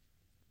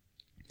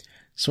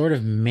sort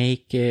of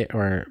make it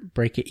or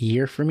break it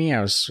year for me.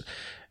 I was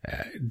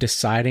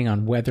deciding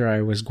on whether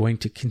I was going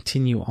to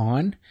continue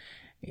on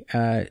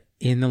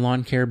in the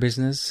lawn care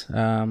business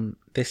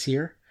this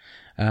year,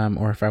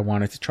 or if I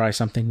wanted to try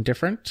something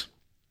different.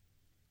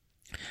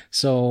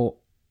 So,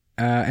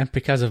 and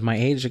because of my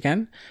age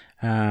again,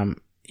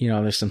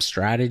 there's some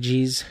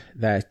strategies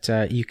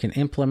that you can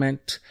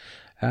implement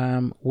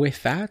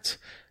with that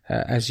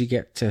as you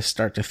get to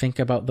start to think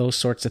about those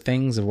sorts of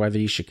things, of whether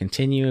you should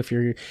continue if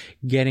you're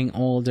getting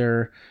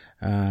older,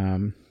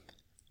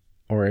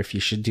 or if you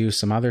should do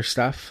some other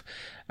stuff.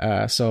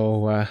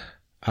 So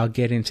I'll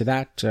get into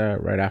that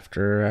right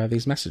after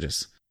these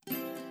messages.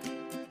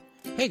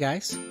 Hey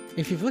guys,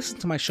 if you've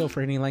listened to my show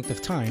for any length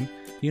of time,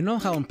 you know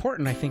how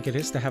important I think it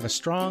is to have a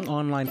strong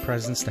online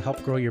presence to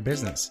help grow your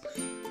business.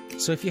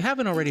 So if you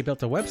haven't already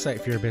built a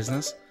website for your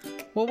business,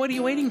 well, what are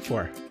you waiting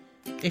for?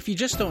 If you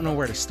just don't know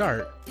where to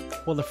start,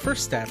 well, the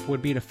first step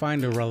would be to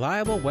find a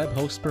reliable web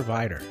host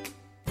provider.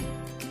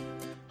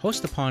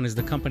 Hostupon is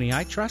the company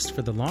I trust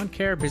for the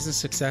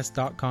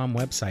lawncarebusinesssuccess.com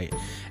website,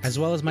 as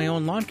well as my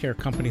own lawn care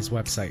company's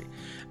website.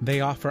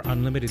 They offer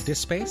unlimited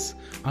disk space,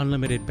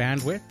 unlimited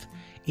bandwidth,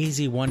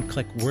 easy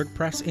one-click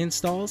WordPress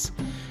installs.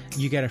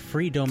 You get a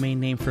free domain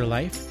name for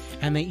life,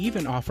 and they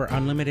even offer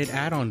unlimited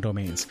add-on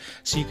domains,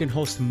 so you can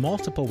host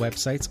multiple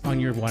websites on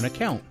your one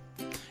account.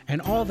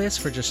 And all this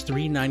for just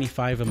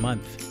 $3.95 a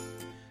month.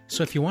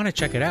 So if you want to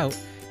check it out,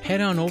 head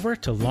on over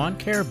to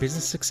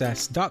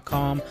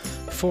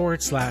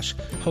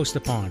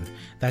lawncarebusinesssuccess.com/hostupon.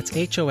 That's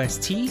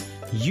HOSTUPON.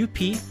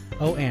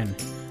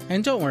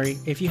 And don't worry,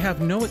 if you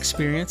have no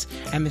experience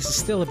and this is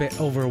still a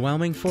bit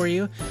overwhelming for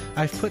you,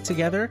 I've put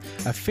together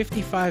a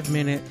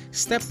 55-minute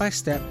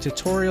step-by-step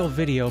tutorial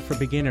video for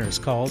beginners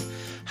called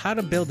How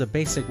to Build a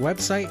Basic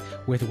Website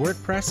with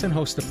WordPress and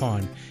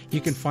Hostupon. You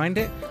can find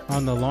it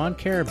on the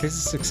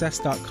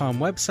lawncarebusinesssuccess.com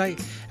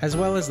website, as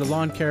well as the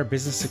Lawn Care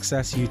Business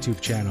Success YouTube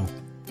channel.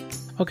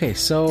 Okay,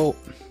 so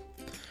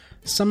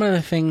some of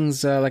the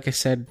things, like I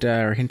said,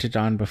 or hinted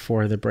on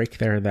before the break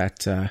there,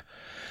 that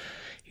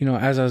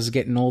as I was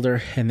getting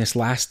older in this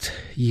last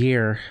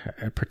year,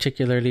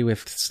 particularly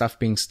with stuff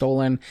being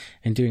stolen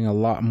and doing a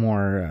lot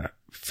more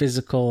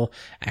physical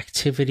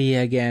activity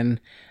again,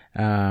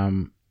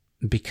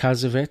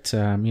 because of it,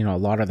 a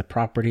lot of the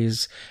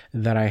properties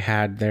that I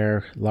had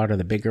there, a lot of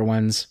the bigger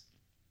ones,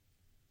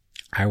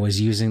 I was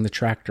using the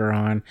tractor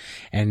on,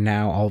 and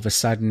now all of a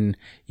sudden,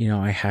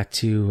 I had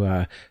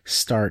to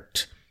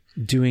start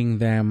doing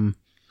them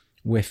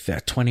with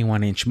a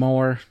 21-inch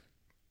mower.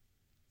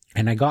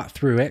 And I got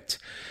through it,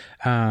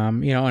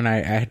 and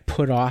I had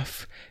put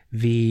off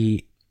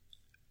the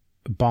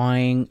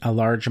buying a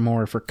large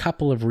mower for a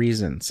couple of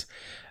reasons.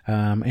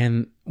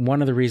 And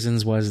one of the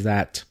reasons was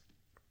that,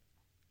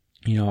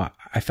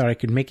 I thought I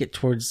could make it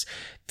towards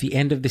the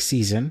end of the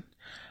season.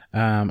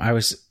 I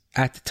was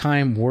at the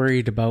time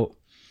worried about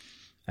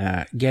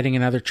getting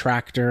another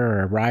tractor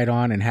or a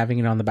ride-on and having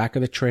it on the back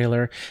of the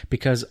trailer,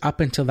 because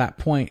up until that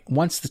point,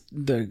 once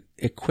the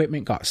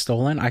equipment got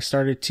stolen, I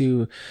started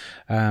to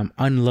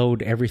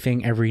unload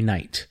everything every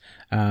night.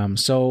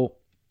 So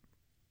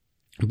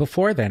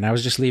before then, I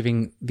was just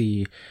leaving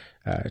the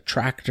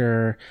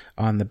tractor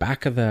on the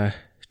back of the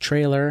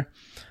trailer,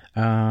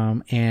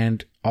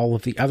 and all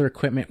of the other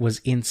equipment was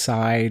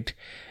inside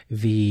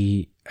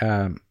the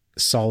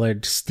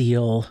solid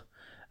steel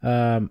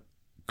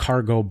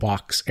cargo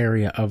box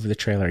area of the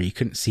trailer. You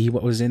couldn't see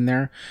what was in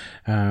there.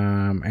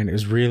 And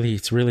it's really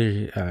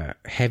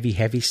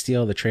heavy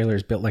steel. The trailer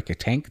is built like a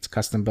tank. It's a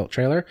custom built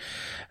trailer.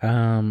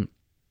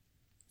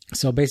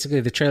 So basically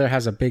the trailer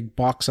has a big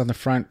box on the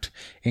front,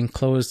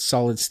 enclosed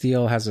solid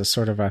steel, has a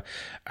sort of a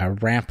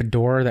ramp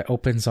door that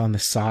opens on the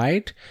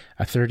side,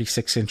 a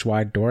 36-inch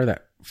wide door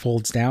that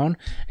folds down,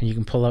 and you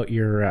can pull out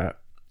your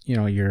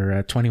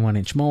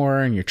 21-inch mower,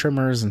 and your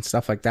trimmers and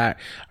stuff like that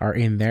are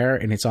in there,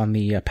 and it's on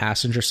the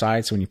passenger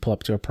side. So when you pull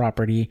up to a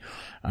property,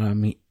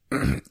 parking,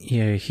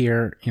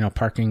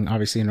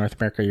 obviously in North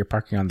America, you're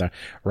parking on the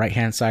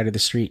right-hand side of the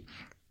street.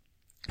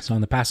 So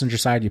on the passenger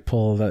side, you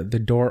pull the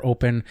door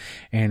open,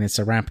 and it's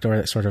a ramp door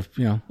that sort of,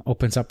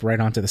 opens up right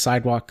onto the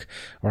sidewalk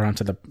or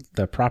onto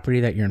the property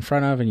that you're in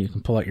front of, and you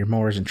can pull out your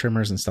mowers and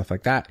trimmers and stuff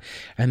like that.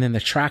 And then the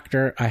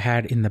tractor I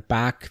had in the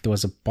back, there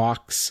was a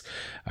box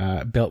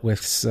built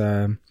with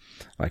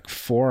like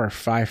 4 or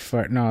 5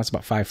 foot, no, it's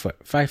about 5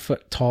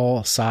 foot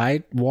tall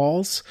side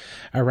walls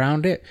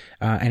around it.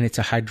 And it's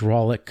a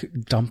hydraulic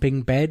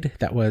dumping bed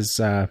that was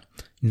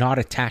not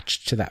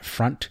attached to that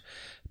front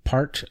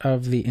part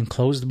of the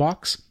enclosed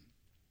box.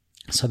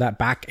 So that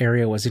back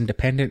area was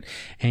independent,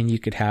 and you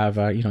could have,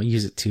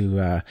 use it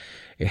to,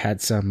 it had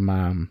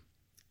some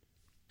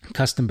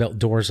custom built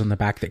doors on the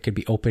back that could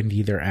be opened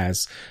either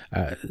as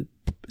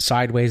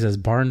sideways as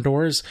barn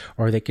doors,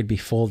 or they could be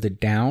folded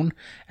down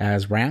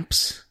as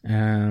ramps.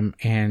 You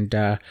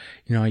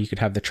could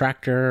have the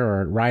tractor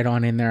or ride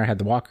on in there. I had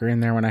the walker in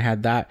there when I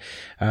had that.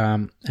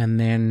 And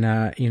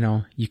then,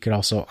 you could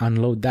also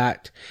unload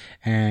that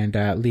and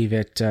leave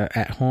it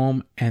at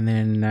home, and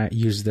then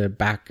use the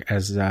back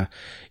as,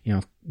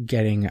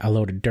 getting a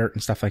load of dirt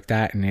and stuff like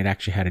that. And it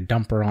actually had a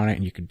dumper on it,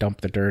 and you could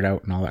dump the dirt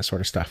out and all that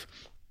sort of stuff.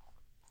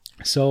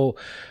 So,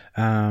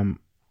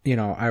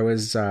 I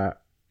was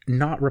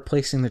not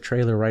replacing the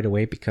trailer right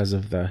away because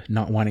of the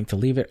not wanting to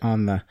leave it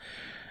on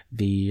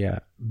the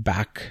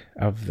back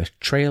of the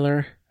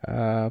trailer,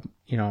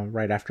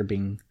 right after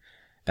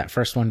that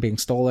first one being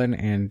stolen,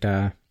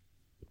 and,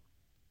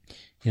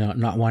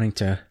 not wanting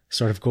to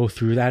sort of go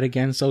through that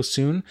again so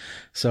soon.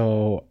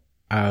 So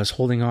I was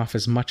holding off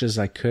as much as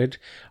I could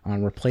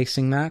on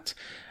replacing that.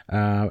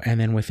 And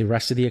then with the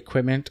rest of the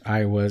equipment,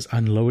 I was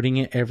unloading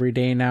it every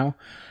day now.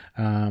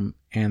 And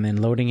then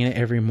loading it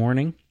every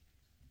morning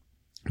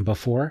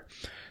before.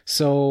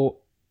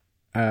 So,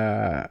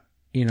 I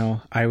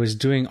was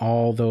doing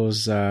all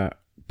those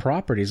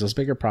properties, those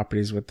bigger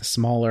properties with the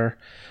smaller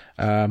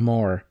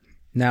mower.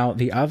 Now,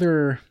 the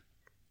other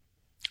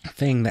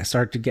thing that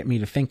started to get me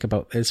to think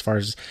about as far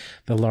as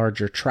the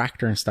larger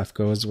tractor and stuff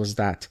goes was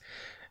that,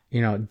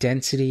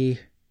 density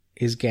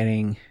is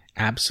getting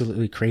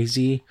absolutely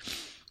crazy.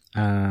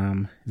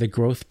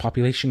 The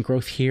population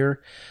growth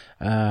here,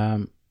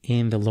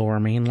 in the lower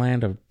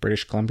mainland of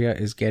British Columbia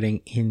is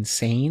getting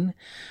insane.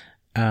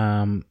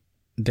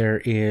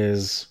 There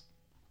is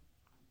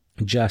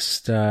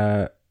just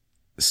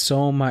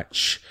so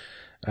much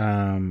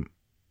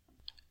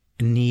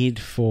need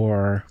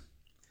for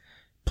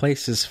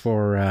places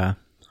for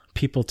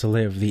people to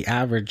live. The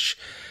average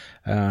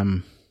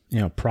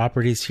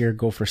properties here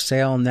go for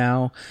sale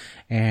now,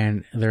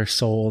 and they're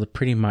sold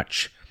pretty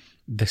much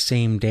the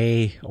same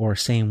day or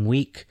same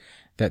week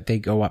that they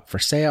go up for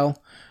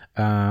sale.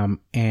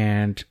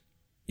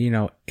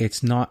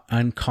 It's not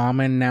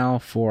uncommon now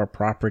for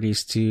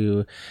properties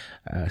to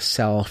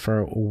sell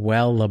for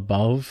well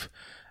above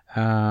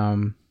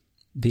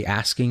the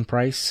asking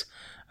price.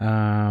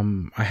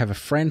 I have a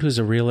friend who's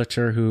a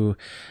realtor who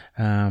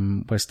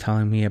was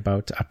telling me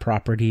about a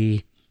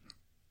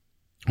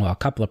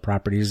couple of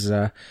properties,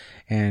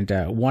 and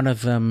one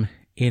of them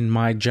in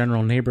my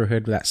general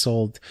neighborhood that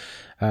sold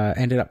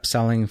ended up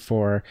selling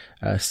for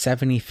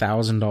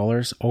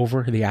 $70,000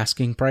 over the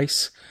asking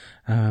price,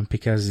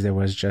 because there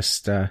was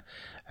just I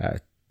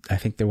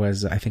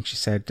think she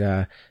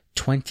said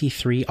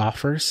 23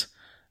 offers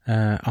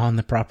on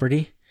the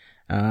property,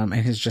 and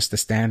it's just a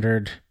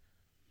standard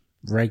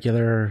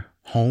regular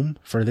home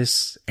for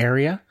this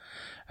area,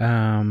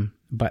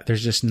 but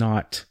there's just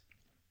not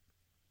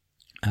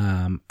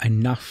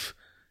enough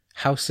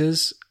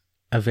houses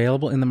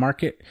available in the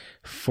market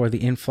for the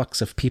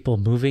influx of people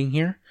moving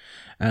here.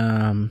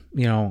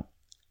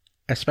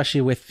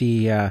 Especially with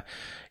the,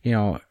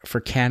 for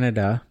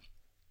Canada,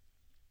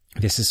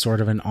 this is sort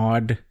of an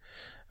odd,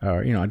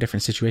 or, a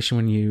different situation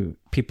when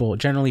people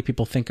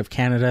think of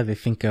Canada, they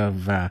think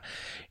of,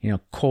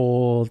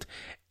 cold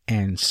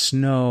and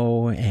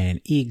snow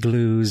and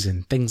igloos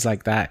and things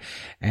like that.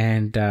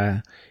 And,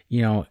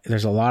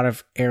 there's a lot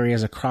of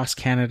areas across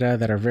Canada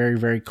that are very,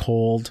 very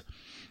cold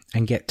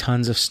and get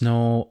tons of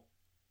snow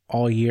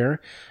all year.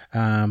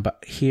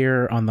 But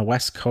here on the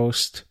West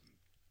Coast,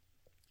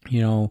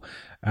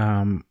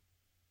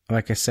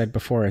 like I said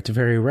before, it's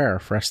very rare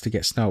for us to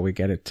get snow. We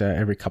get it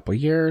every couple of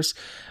years,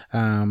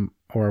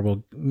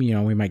 or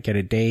we might get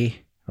a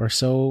day or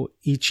so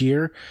each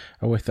year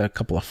with a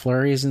couple of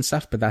flurries and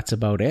stuff, but that's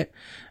about it.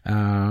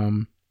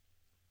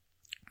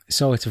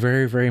 So it's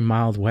very, very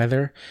mild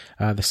weather.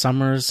 The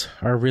summers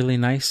are really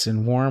nice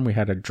and warm. We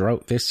had a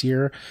drought this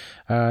year.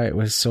 It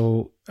was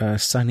so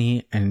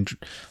sunny and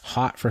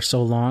hot for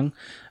so long.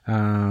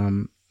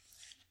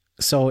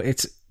 So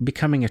it's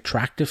becoming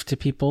attractive to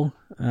people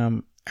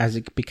as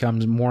it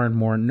becomes more and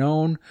more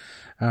known,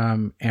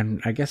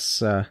 and I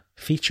guess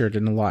featured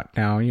in a lot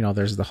now.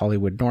 There's the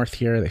Hollywood North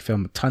here. They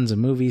film tons of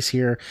movies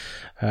here.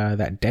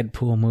 That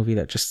Deadpool movie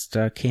that just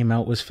came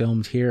out was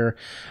filmed here.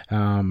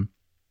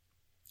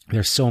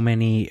 There's so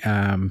many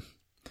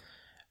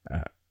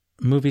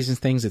movies and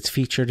things. It's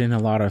featured in a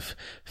lot of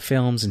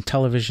films and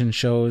television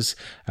shows,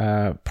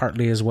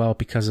 partly as well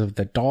because of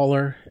the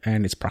dollar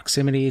and its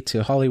proximity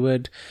to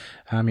Hollywood.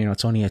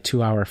 It's only a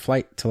 2-hour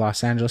flight to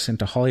Los Angeles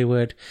into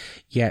Hollywood,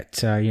 yet,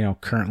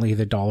 currently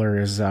the dollar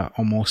is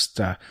almost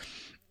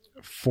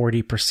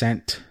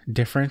 40%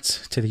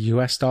 difference to the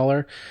US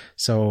dollar.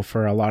 So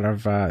for a lot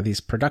of these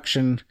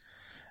production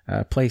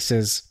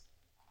places,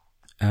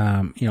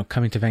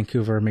 coming to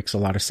Vancouver makes a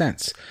lot of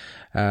sense.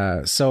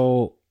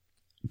 So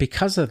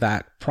because of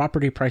that,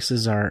 property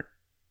prices are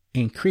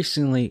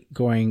increasingly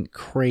going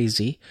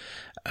crazy.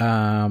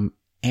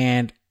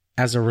 And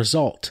as a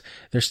result,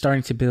 they're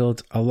starting to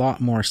build a lot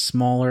more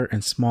smaller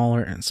and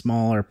smaller and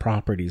smaller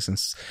properties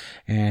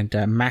and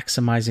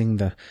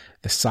maximizing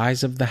the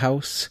size of the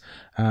house.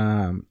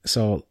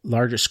 So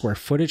larger square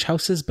footage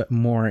houses, but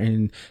more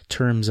in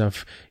terms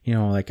of,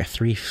 like a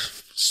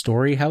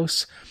 3-story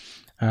house,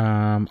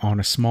 on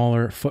a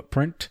smaller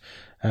footprint.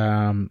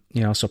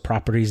 So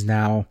properties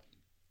now,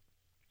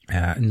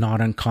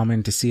 not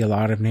uncommon to see a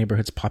lot of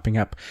neighborhoods popping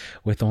up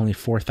with only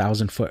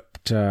 4,000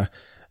 foot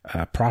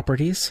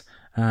properties.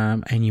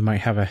 And you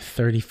might have a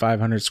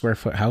 3,500 square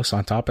foot house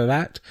on top of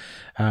that,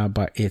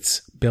 but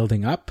it's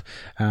building up.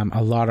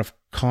 A lot of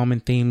common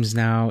themes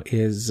now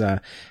is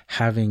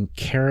having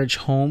carriage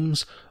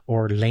homes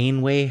or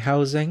laneway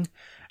housing,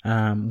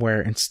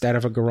 where instead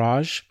of a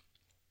garage,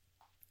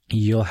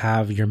 you'll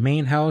have your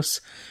main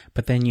house,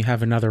 but then you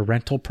have another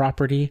rental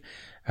property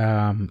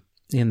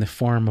in the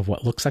form of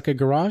what looks like a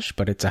garage,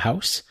 but it's a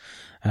house.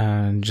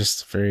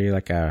 Just very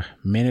like a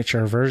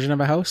miniature version of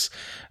a house.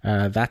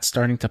 That's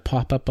starting to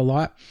pop up a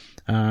lot.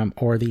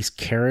 Or these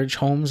carriage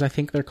homes, I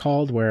think they're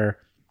called, where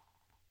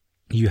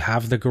you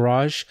have the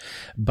garage,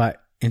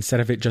 but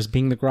instead of it just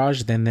being the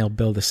garage, then they'll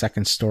build a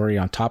second story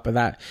on top of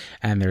that.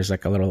 And there's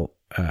like a little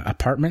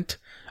apartment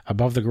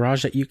above the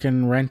garage that you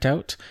can rent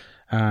out.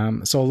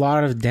 So a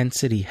lot of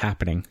density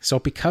happening. So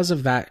because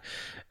of that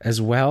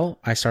as well,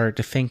 I started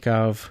to think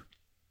of,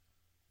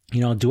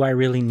 do I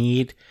really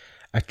need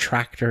a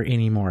tractor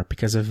anymore?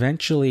 Because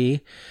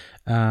eventually,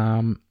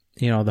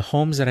 the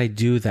homes that I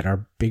do that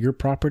are bigger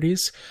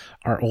properties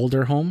are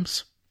older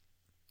homes,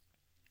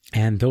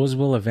 and those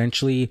will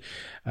eventually,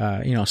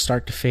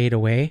 start to fade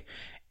away.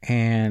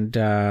 And,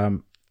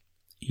 in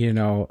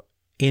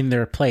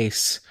their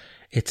place,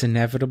 it's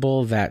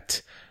inevitable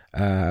that,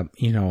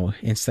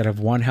 instead of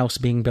one house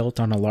being built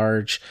on a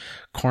large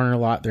corner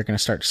lot, they're going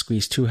to start to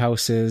squeeze 2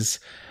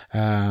 houses,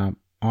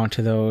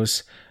 onto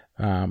those.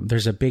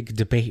 There's a big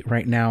debate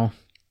right now,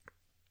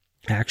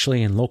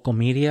 actually in local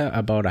media,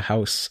 about a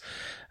house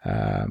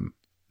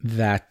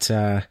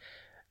that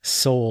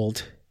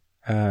sold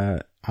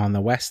on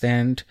the west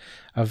end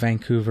of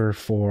Vancouver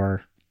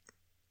for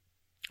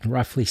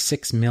roughly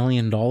 $6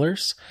 million,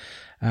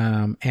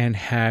 and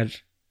had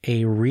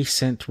a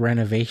recent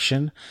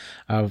renovation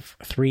of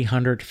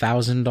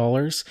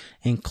 $300,000,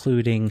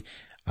 including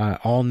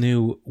all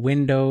new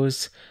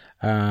windows,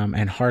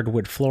 and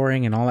hardwood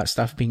flooring and all that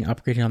stuff being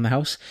upgraded on the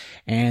house.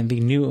 And the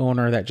new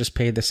owner that just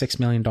paid the $6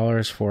 million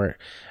for it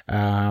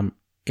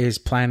is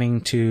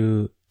planning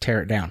to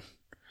tear it down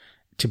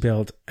to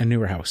build a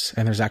newer house.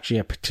 And there's actually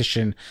a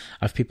petition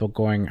of people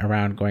going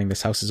around going,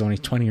 this house is only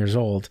 20 years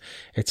old.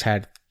 It's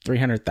had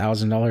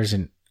 $300,000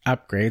 in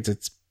upgrades.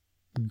 It's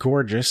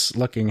gorgeous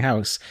looking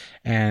house.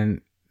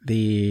 And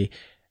the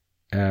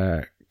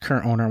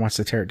current owner wants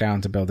to tear it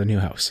down to build a new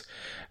house.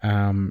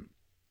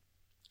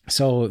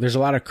 So there's a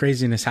lot of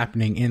craziness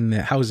happening in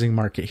the housing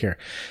market here.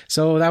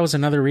 So that was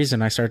another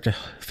reason I started to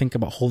think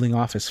about holding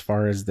off as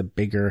far as the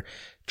bigger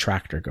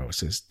tractor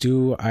goes, is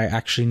do I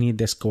actually need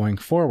this going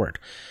forward?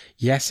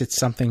 Yes, it's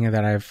something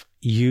that I've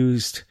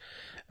used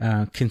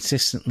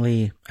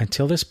consistently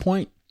until this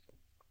point,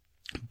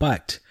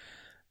 but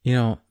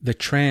the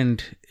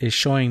trend is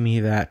showing me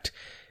that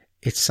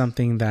it's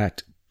something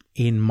that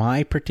in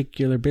my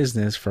particular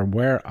business, from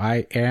where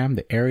I am,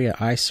 the area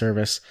I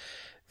service,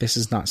 this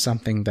is not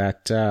something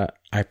that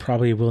I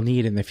probably will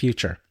need in the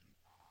future.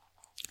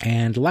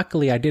 And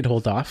luckily I did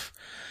hold off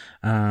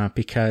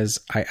because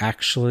I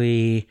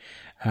actually,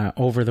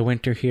 over the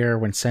winter here,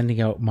 when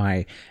sending out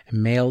my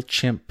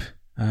MailChimp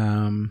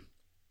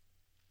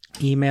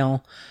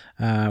email,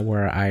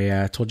 where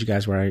I told you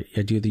guys where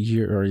I do the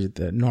year or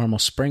the normal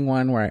spring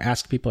one, where I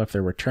ask people if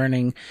they're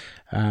returning,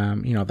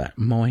 that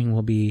mowing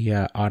will be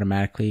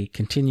automatically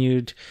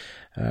continued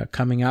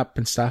coming up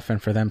and stuff,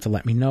 and for them to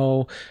let me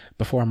know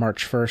before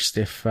March 1st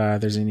if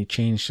there's any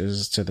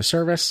changes to the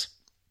service.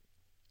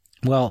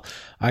 Well,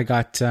 I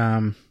got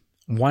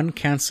one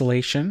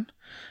cancellation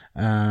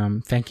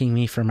thanking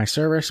me for my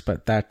service,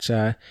 but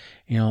that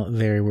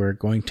they were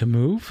going to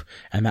move,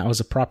 and that was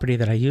a property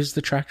that I used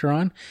the tractor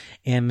on.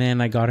 And then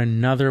I got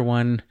another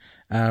one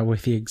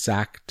with the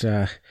exact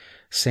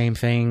same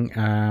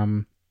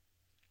thing,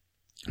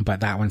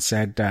 but that one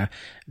said that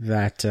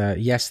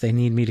yes, they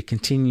need me to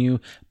continue,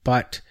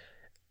 but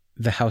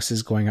the house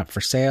is going up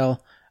for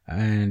sale,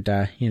 and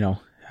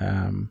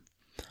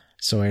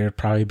So it would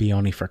probably be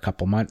only for a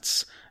couple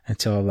months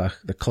until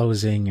the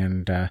closing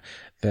and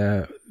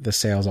the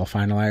sales all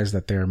finalized,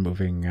 that they're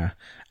moving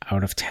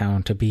out of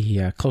town to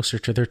be closer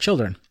to their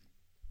children.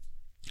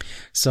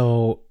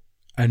 So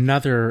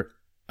another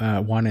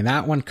one, and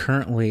that one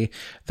currently,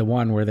 the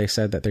one where they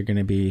said that they're going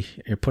to be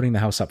putting the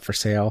house up for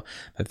sale,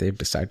 that they've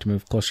decided to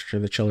move closer to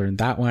the children.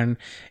 That one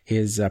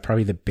is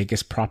probably the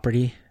biggest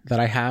property that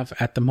I have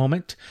at the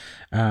moment.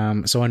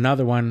 So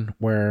another one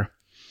where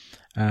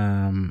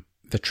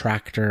the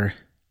tractor,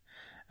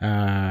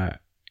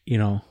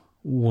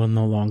 will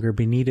no longer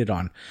be needed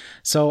on.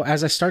 So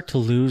as I start to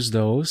lose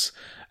those,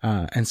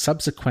 and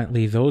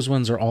subsequently those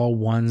ones are all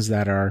ones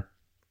that are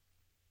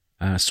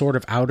sort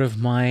of out of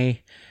my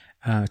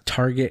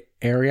target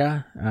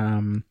area.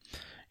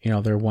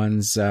 They're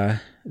ones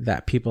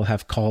that people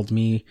have called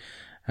me,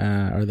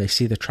 or they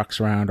see the trucks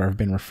around or have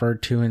been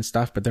referred to and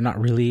stuff, but they're not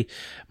really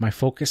my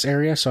focus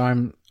area. So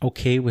I'm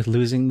okay with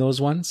losing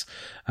those ones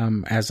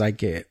as I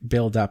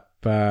build up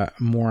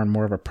more and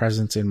more of a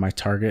presence in my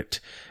target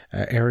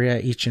area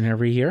each and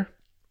every year.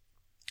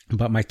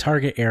 But my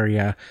target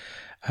area,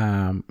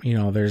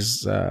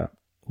 there's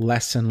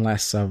less and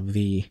less of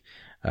the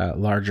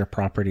larger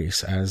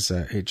properties as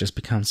it just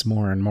becomes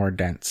more and more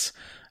dense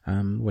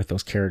with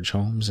those carriage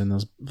homes and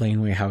those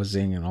laneway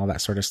housing and all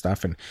that sort of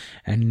stuff,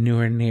 and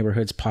newer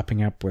neighborhoods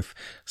popping up with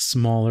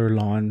smaller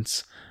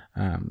lawns.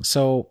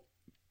 So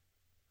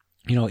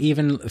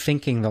even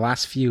thinking the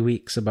last few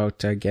weeks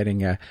about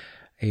getting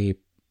a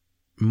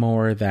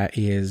mower that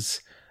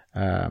is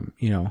a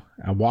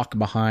walk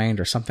behind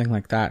or something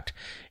like that,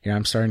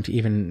 I'm starting to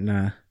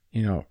even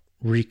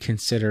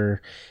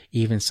reconsider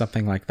even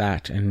something like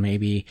that, and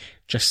maybe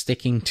just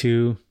sticking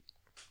to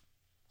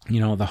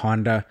the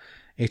Honda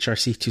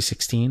HRC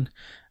 216,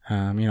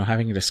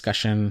 having a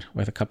discussion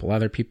with a couple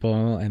other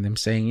people and them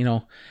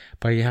saying,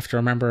 but you have to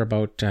remember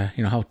about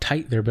how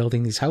tight they're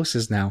building these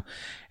houses now,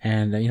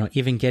 and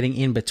even getting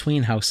in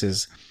between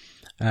houses,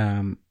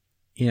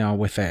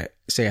 with a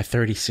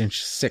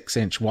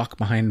 36-inch walk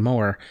behind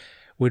mower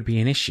would be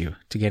an issue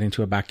to get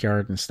into a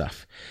backyard and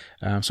stuff.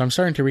 So I'm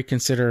starting to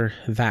reconsider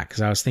that,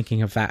 because I was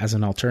thinking of that as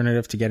an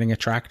alternative to getting a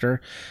tractor,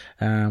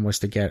 was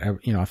to get a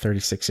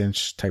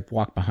 36-inch type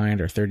walk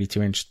behind or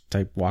 32-inch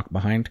type walk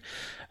behind.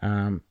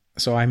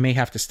 So I may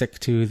have to stick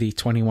to the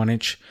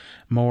 21-inch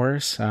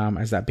mowers,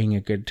 as that being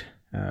a good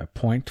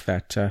point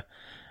that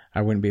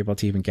I wouldn't be able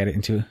to even get it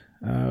into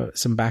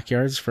some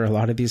backyards for a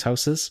lot of these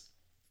houses.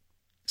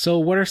 So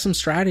what are some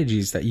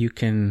strategies that you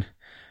can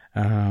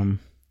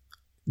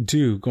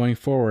do going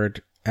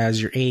forward as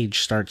your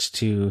age starts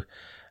to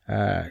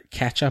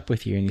catch up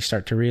with you and you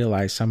start to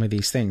realize some of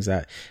these things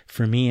that,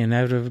 for me,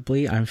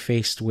 inevitably I'm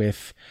faced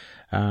with,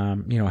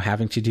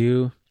 having to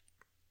do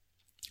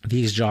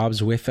these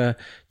jobs with a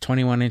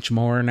 21-inch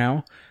mower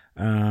now,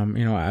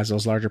 as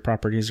those larger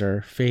properties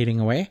are fading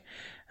away.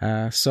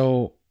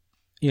 So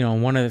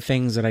one of the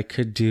things that I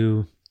could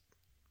do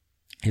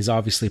is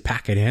obviously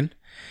pack it in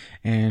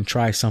and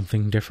try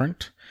something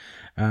different.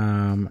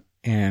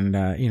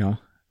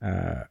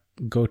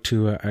 Go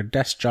to a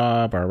desk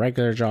job or a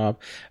regular job,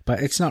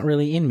 but it's not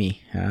really in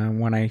me.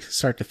 When I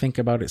start to think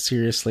about it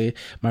seriously,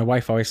 my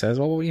wife always says,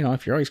 well,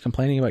 if you're always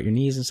complaining about your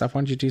knees and stuff,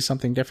 why don't you do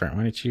something different?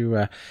 Why don't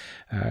you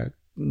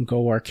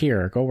go work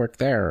here or go work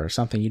there or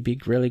something? You'd be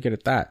really good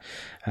at that.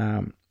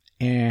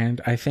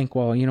 And I think,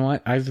 well, you know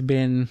what? I've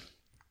been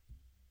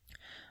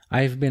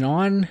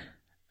on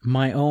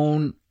my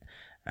own,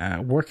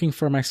 working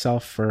for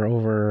myself for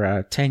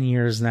over 10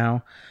 years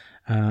now.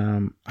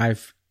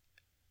 I've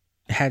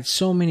had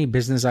so many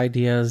business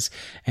ideas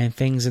and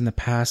things in the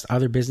past,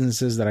 other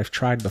businesses that I've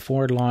tried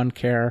before lawn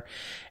care.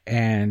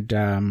 And,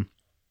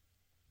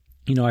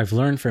 I've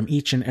learned from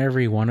each and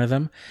every one of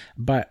them,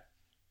 but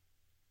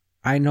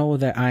I know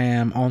that I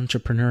am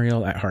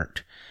entrepreneurial at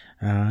heart.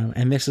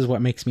 And this is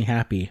what makes me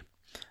happy.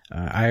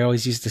 I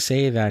always used to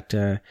say that,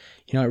 it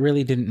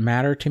really didn't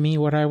matter to me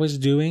what I was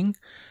doing.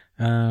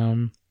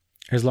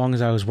 As long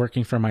as I was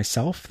working for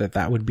myself,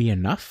 that would be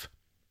enough.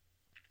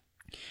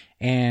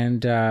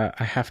 And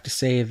I have to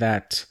say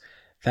that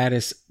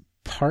is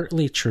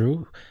partly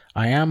true.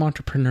 I am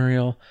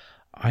entrepreneurial.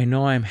 I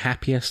know I'm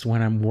happiest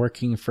when I'm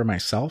working for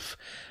myself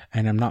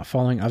and I'm not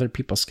following other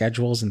people's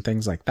schedules and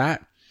things like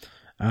that.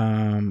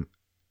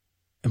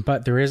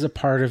 But there is a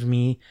part of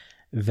me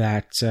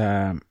that,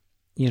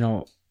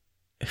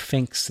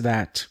 thinks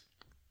that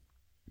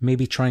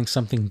maybe trying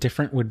something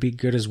different would be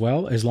good as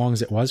well, as long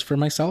as it was for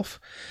myself.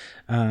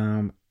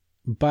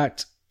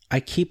 But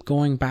I keep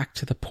going back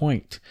to the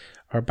point,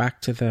 or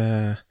back to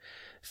the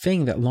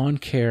thing, that lawn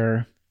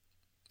care,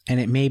 and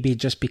it may be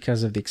just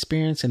because of the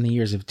experience and the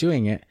years of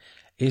doing it,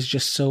 is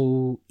just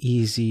so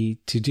easy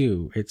to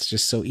do. It's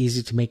just so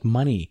easy to make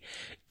money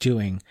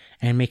doing,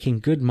 and making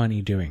good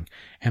money doing.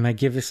 And I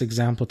give this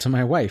example to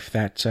my wife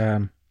that,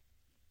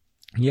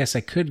 yes,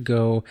 I could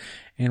go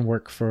and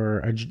work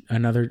for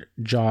another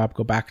job,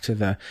 go back to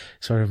the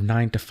sort of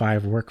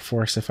 9-to-5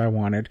 workforce if I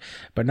wanted.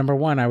 But number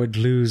one, I would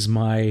lose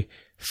my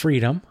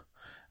freedom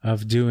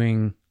of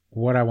doing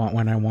what I want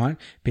when I want,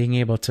 being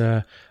able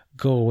to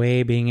go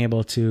away, being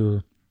able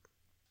to,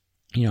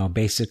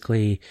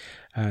 basically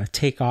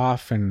take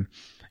off and,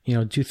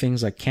 do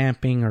things like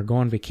camping or go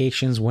on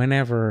vacations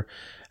whenever,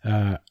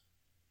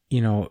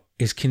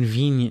 is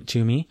convenient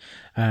to me.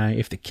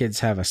 If the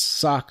kids have a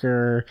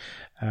soccer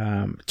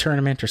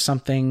tournament or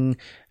something,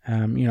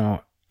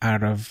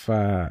 out of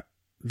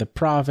the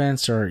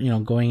province, or,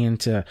 going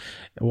into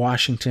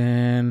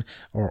Washington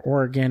or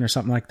Oregon or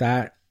something like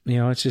that,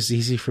 it's just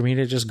easy for me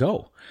to just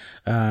go.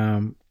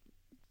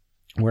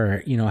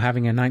 Where,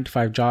 having a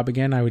 9-to-5 job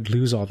again, I would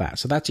lose all that.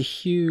 So that's a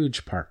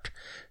huge part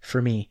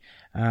for me.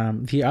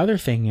 The other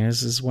thing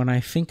is when I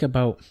think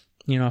about,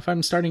 if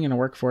I'm starting in a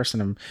workforce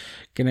and I'm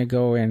going to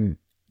go and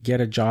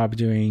get a job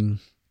doing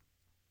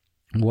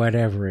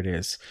whatever it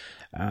is,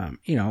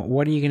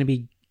 what are you going to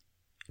be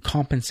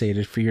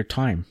compensated for your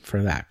time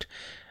for that?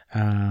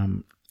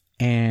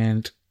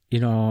 And,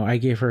 I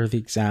gave her the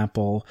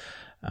example,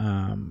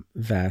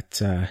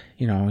 that,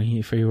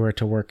 if you were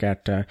to work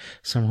at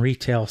some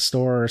retail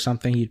store or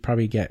something, you'd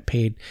probably get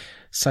paid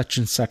such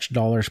and such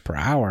dollars per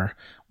hour.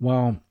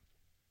 Well,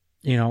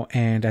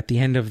 and at the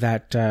end of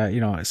that,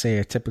 say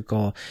a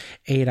typical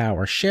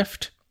 8-hour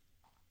shift,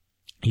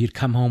 you'd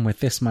come home with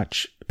this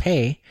much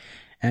pay,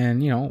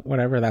 and,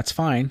 whatever, that's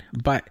fine.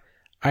 But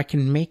I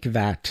can make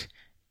that,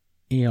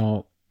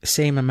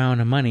 same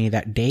amount of money,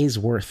 that day's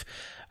worth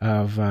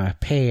of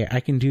pay. I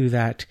can do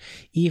that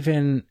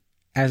even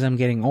as I'm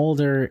getting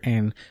older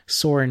and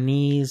sore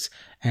knees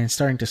and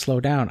starting to slow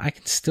down. I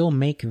can still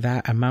make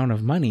that amount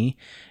of money,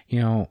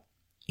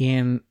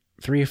 in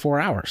 3 or 4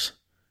 hours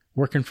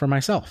working for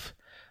myself.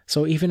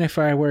 So even if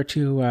I were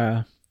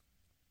to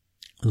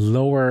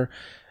lower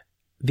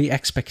the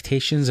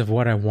expectations of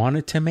what I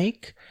wanted to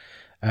make,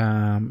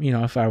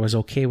 if I was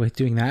okay with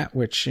doing that,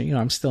 which,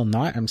 I'm still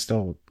not, I'm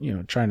still,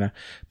 trying to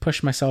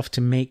push myself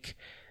to make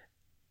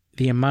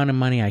the amount of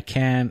money I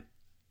can,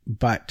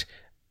 but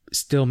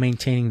still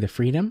maintaining the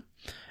freedom.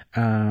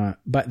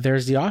 But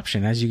there's the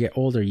option. As you get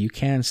older, you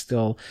can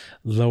still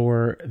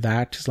lower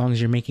that as long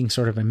as you're making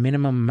sort of a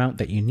minimum amount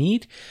that you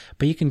need,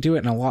 but you can do it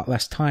in a lot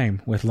less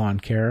time with lawn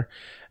care,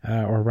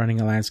 or running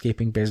a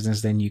landscaping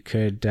business than you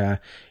could,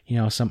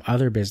 some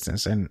other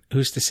business. And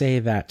who's to say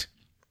that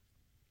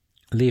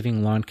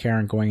leaving lawn care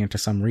and going into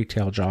some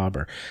retail job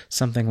or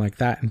something like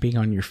that and being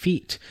on your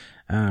feet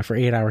for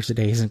 8 hours a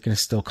day isn't going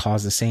to still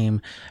cause the same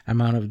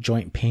amount of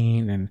joint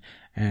pain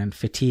and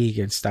fatigue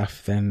and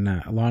stuff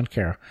than lawn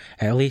care.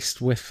 At least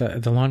with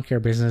the lawn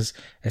care business,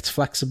 it's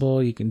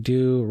flexible. You can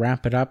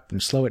ramp it up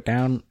and slow it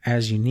down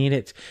as you need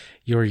it.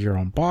 You're your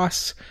own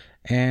boss,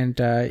 and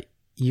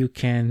you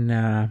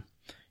can,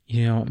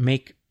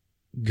 make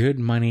good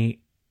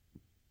money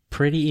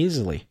pretty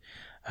easily.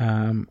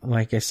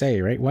 Like I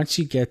say, right? Once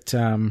you get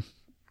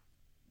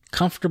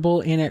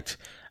comfortable in it,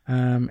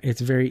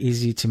 it's very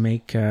easy to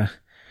make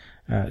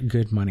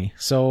good money.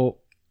 So,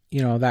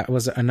 that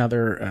was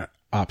another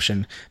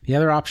option. The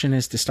other option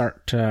is to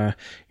start,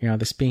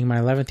 this being my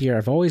 11th year,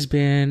 I've always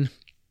been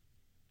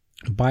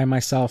by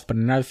myself, but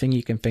another thing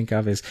you can think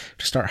of is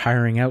to start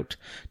hiring out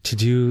to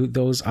do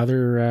those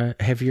other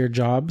heavier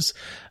jobs.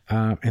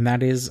 And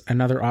that is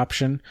another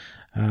option.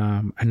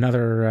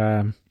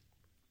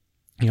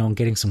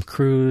 Getting some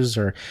crews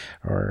or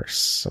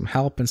some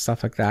help and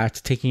stuff like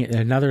that, taking it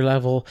another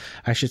level,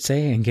 I should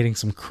say, and getting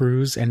some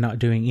crews and not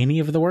doing any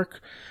of the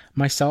work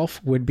myself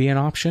would be an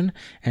option,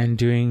 and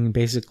doing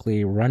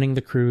basically running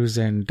the crews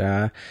and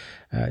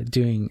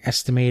doing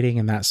estimating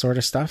and that sort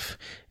of stuff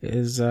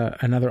is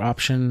another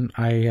option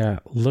I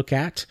look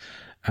at.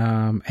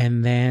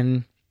 And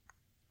then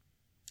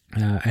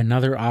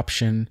another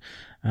option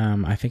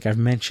I think I've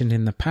mentioned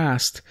in the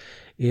past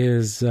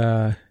is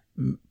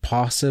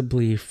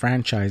possibly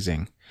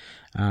franchising.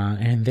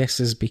 And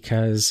this is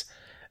because,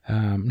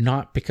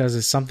 not because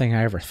it's something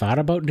I ever thought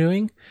about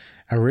doing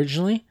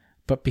originally,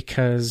 but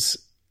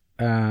because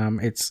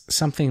it's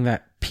something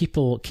that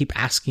people keep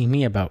asking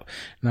me about.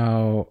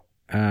 Now,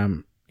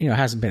 it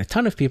hasn't been a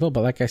ton of people,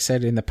 but like I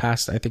said in the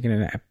past, I think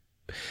in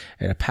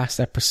a past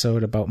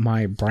episode about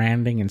my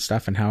branding and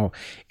stuff and how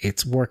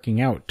it's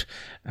working out,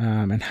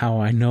 and how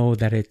I know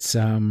that it's,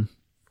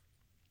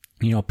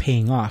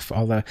 paying off.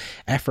 All the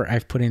effort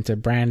I've put into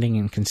branding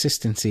and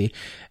consistency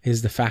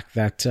is the fact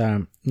that,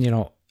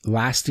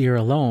 last year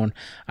alone,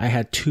 I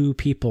had 2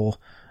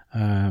 people,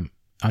 on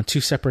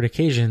 2 separate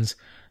occasions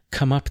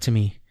come up to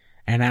me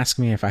and ask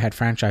me if I had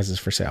franchises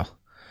for sale.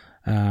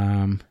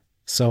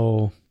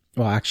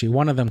 Actually,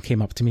 one of them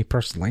came up to me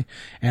personally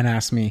and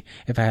asked me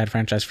if I had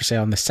franchise for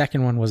sale. And the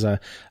second one was a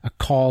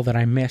call that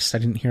I missed. I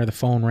didn't hear the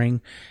phone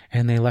ring,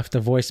 and they left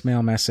a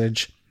voicemail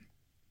message.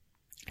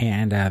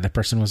 And the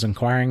person was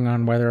inquiring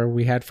on whether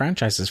we had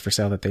franchises for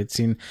sale, that they'd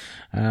seen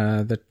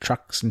the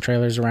trucks and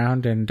trailers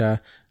around and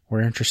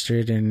were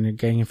interested in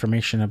getting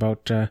information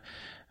about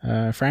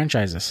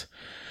franchises.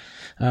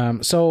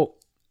 So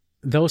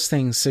those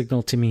things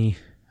signal to me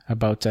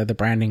about the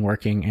branding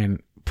working,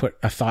 and put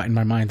a thought in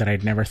my mind that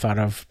I'd never thought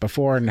of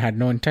before and had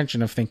no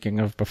intention of thinking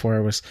of before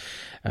it was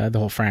the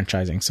whole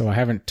franchising. So I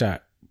haven't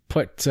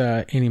put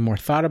any more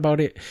thought about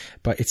it,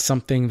 but it's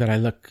something that I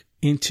look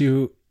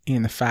into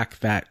in the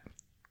fact that,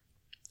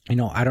 you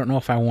know, I don't know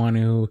if I want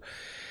to,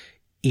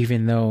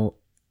 even though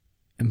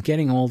I'm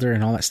getting older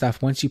and all that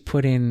stuff, once you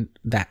put in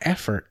that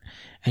effort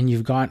and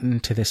you've gotten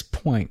to this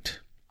point,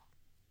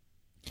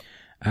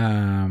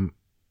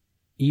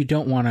 you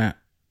don't want to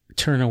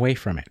turn away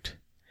from it.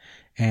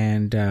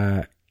 And,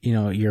 you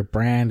know, your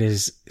brand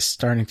is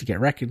starting to get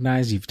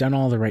recognized. You've done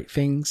all the right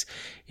things.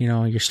 You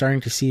know, you're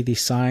starting to see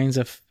these signs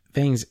of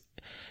things,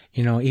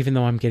 you know, even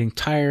though I'm getting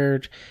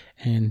tired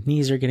and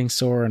knees are getting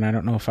sore, and I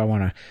don't know if I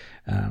want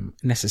to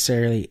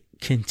necessarily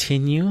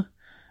continue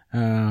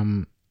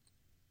at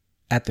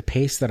the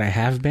pace that I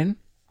have been.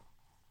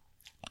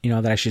 You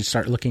know, that I should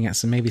start looking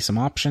at maybe some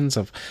options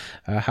of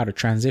how to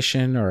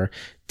transition or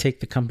take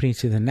the company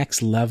to the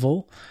next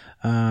level.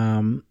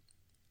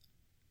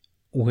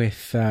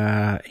 With,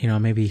 you know,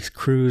 maybe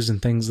crews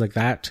and things like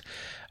that,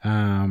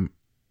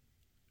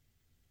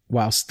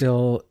 while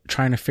still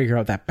trying to figure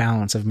out that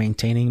balance of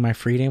maintaining my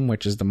freedom,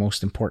 which is the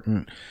most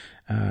important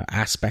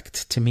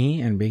aspect to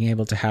me, and being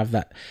able to have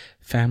that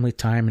family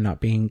time and not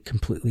being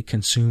completely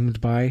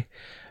consumed by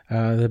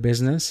the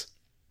business.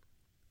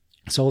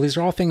 So these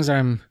are all things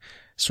I'm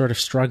sort of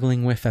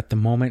struggling with at the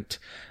moment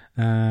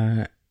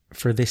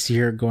for this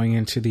year, going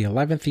into the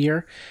 11th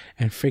year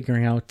and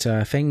figuring out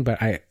a thing.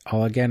 But I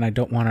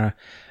don't want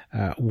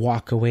to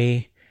walk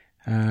away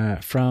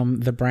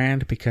from the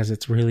brand, because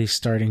it's really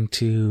starting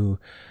to,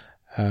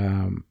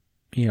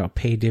 you know,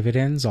 pay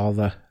dividends. All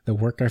the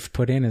work I've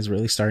put in is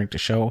really starting to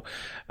show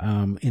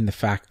in the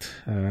fact,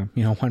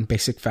 you know, one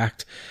basic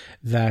fact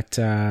that,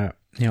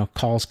 you know,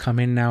 calls come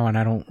in now, and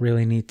I don't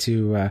really need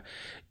to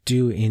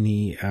do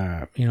any,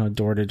 you know,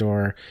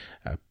 door-to-door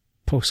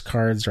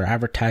postcards or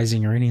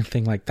advertising or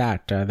anything like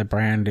that. The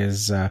brand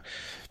is,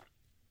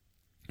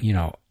 you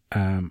know,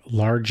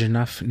 large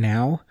enough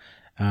now,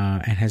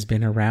 and has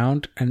been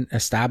around and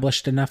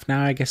established enough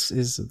now, I guess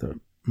is the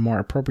more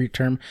appropriate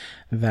term,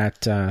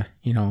 that,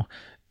 you know,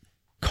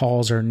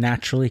 calls are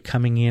naturally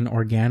coming in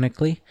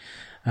organically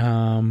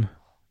from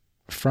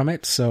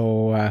it.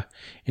 So,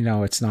 you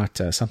know, it's not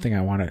something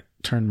I want to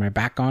turn my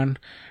back on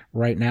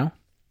right now.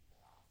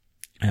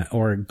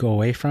 Or go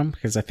away from,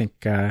 because I think,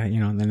 you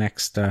know, in the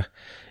next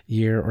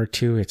year or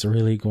two, it's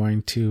really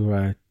going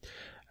to,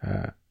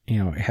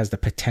 you know, it has the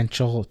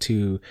potential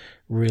to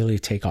really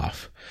take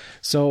off.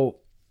 So,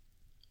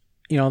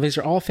 you know, these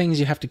are all things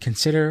you have to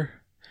consider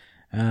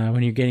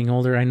when you're getting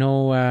older. I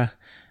know I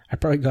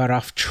probably got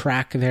off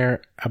track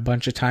there a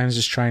bunch of times,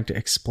 just trying to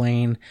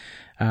explain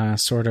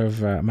sort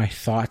of my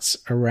thoughts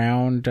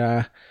around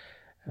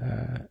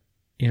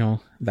you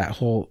know, that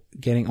whole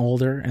getting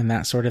older and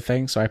that sort of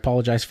thing. So I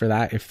apologize for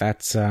that if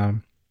that's,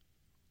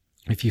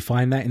 if you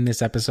find that in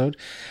this episode.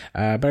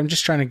 But I'm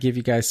just trying to give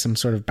you guys some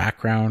sort of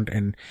background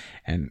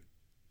and,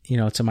 you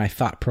know, to my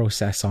thought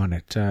process on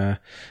it.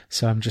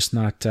 So I'm just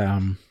not,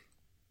 you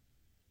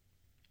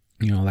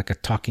know, like a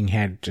talking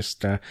head,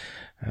 just,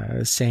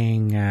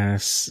 saying,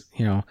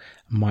 you know,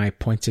 my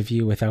points of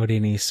view without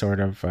any sort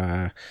of,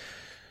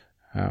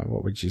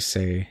 what would you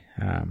say?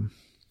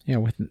 You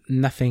know, with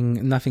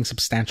nothing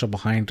substantial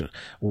behind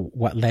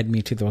what led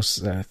me to those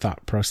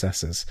thought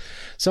processes.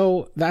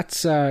 So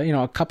that's, you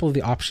know, a couple of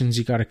the options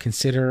you got to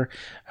consider.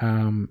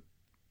 And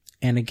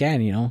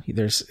again, you know,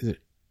 there's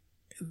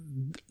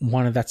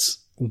that's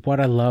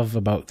what I love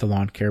about the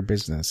lawn care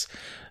business,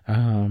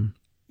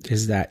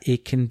 is that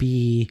it can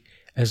be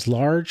as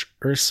large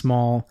or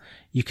small.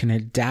 You can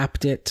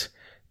adapt it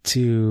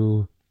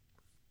to,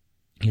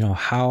 you know,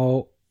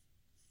 how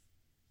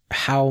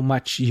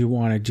much you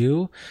want to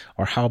do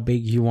or how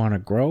big you want to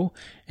grow.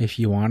 If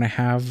you want to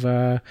have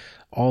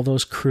all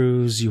those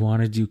crews, you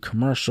want to do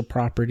commercial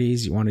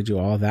properties, you want to do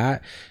all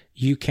that,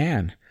 you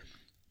can.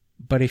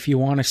 But if you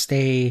want to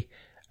stay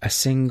a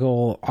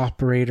single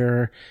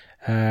operator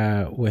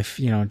with,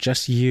 you know,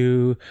 just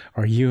you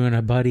or you and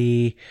a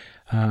buddy,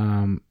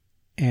 and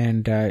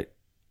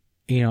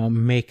you know,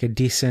 make a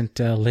decent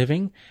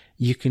living,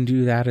 you can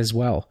do that as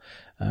well.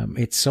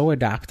 It's so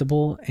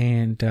adaptable,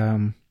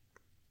 and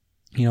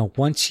you know,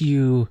 once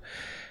you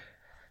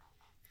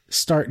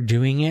start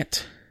doing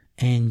it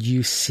and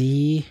you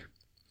see,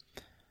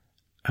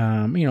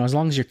 you know, as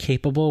long as you're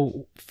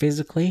capable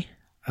physically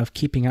of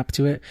keeping up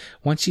to it,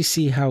 once you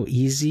see how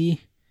easy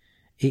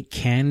it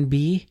can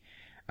be,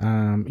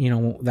 you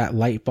know, that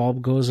light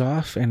bulb goes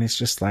off and it's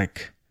just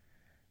like,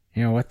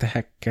 you know, what the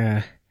heck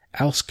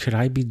else could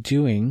I be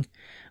doing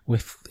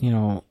with, you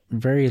know,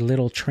 very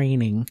little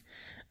training,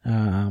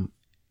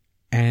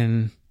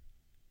 and,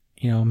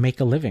 you know, make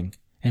a living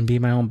and be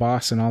my own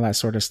boss and all that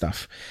sort of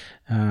stuff.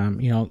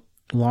 You know,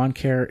 lawn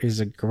care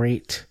is a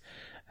great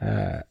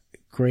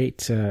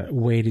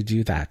way to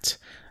do that.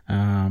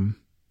 And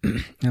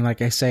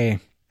like I say,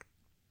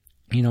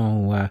 you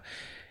know,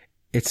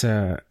 it's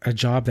a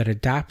job that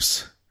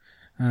adapts.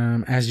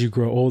 As you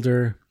grow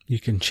older, you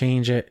can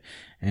change it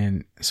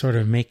and sort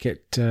of make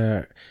it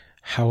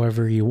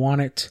however you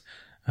want it.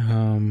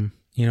 You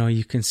know,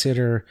 you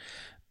consider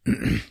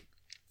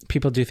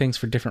people do things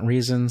for different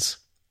reasons.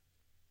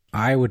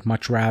 I would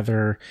much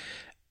rather,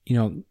 you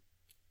know,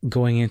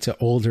 going into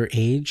older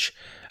age,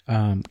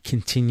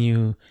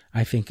 continue,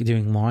 I think,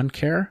 doing lawn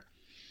care.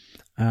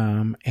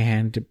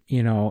 And,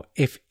 you know,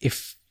 if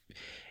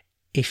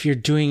you're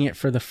doing it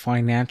for the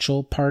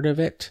financial part of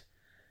it,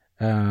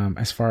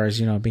 as far as,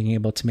 you know, being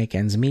able to make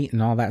ends meet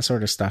and all that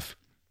sort of stuff,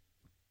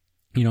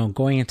 you know,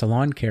 going into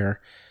lawn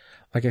care,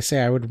 like I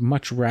say, I would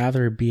much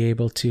rather be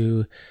able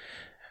to,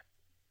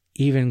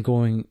 even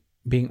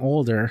being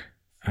older,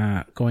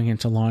 going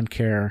into lawn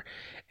care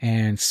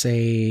and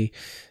say,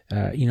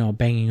 you know,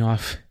 banging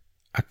off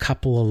a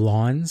couple of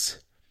lawns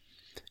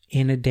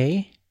in a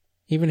day,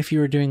 even if you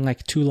were doing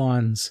like 2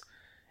 lawns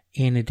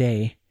in a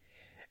day,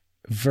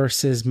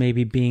 versus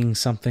maybe being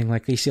something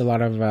like, you see a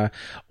lot of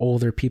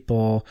older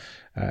people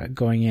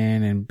going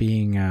in and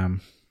being,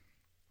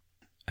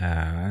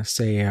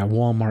 say, a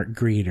Walmart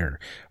greeter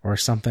or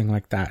something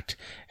like that.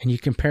 And you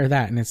compare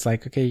that and it's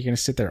like, okay, you're going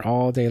to sit there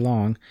all day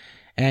long.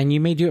 And you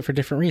may do it for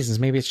different reasons.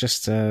 Maybe it's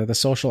just the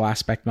social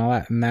aspect and all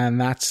that. And then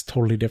that's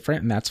totally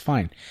different and that's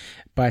fine.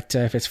 But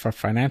if it's for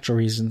financial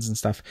reasons and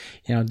stuff,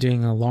 you know,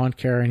 doing a lawn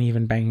care and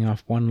even banging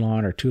off 1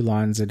 lawn or 2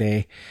 lawns a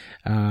day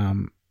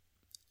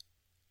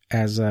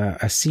as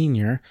a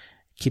senior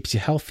keeps you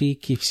healthy,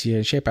 keeps you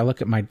in shape. I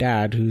look at my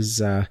dad who's,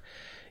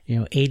 you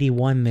know,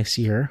 81 this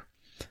year.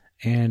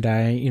 And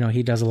you know,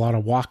 he does a lot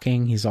of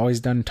walking. He's always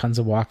done tons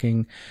of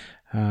walking.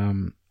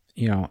 You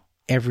know,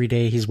 every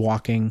day he's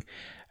walking.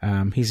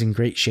 He's in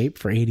great shape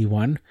for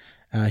 81.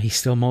 He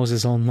still mows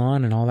his own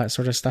lawn and all that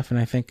sort of stuff. And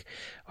I think,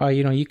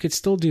 you know, you could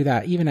still do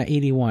that even at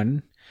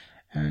 81,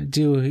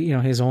 do, you know,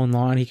 his own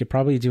lawn. He could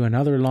probably do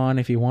another lawn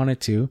if he wanted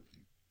to,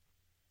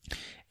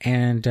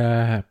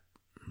 and,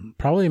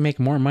 probably make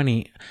more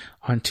money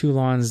on 2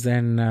 lawns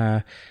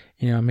than,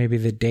 you know, maybe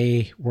the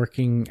day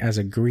working as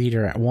a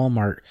greeter at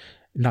Walmart.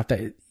 Not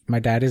that my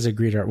dad is a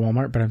greeter at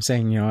Walmart, but I'm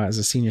saying, you know, as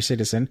a senior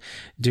citizen,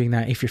 doing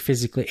that if you're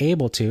physically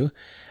able to,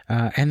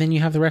 and then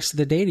you have the rest of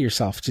the day to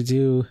yourself to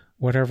do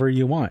whatever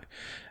you want.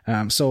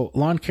 So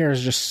lawn care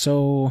is just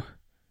so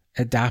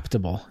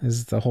adaptable,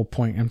 is the whole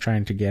point I'm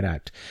trying to get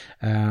at.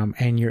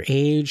 And your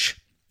age,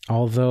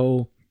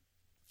 although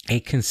a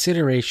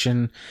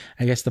consideration,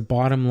 I guess the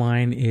bottom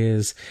line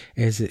is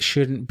it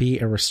shouldn't be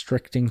a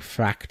restricting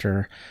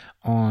factor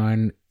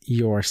on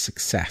your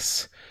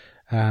success.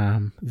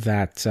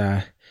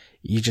 That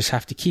you just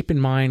have to keep in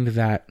mind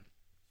that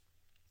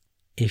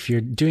if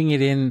you're doing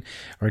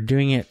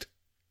it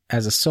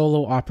as a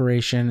solo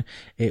operation,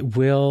 it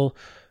will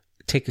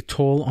take a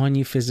toll on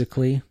you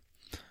physically,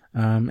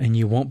 and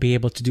you won't be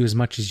able to do as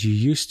much as you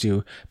used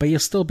to, but you'll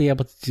still be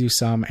able to do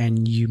some,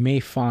 and you may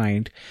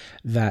find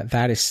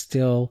that is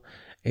still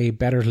a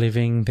better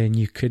living than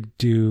you could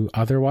do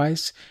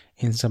otherwise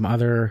in some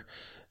other,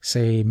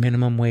 say,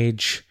 minimum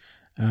wage,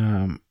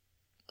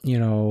 you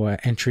know,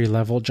 entry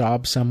level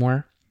job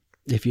somewhere.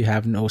 If you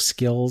have no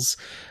skills,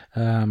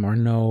 or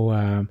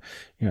no,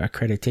 you know,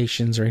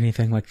 accreditations or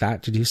anything like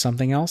that to do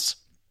something else.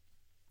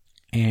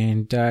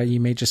 And, you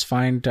may just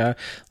find,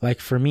 like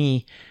for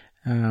me,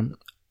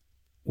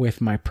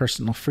 with my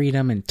personal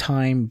freedom and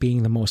time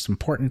being the most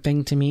important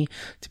thing to me,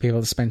 to be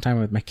able to spend time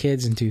with my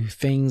kids and do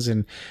things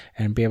and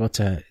be able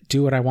to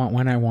do what I want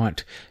when I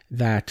want,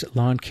 that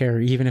lawn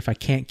care, even if I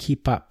can't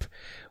keep up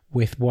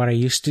with what I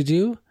used to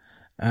do,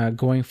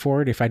 going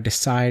forward, if I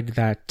decide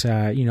that,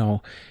 you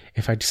know,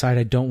 if I decide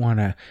I don't want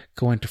to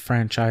go into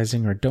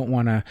franchising or don't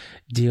want to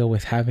deal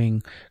with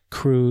having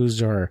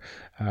crews or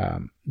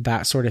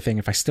that sort of thing,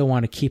 if I still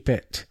want to keep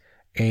it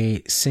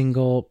a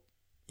single,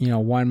 you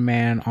know,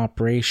 1-man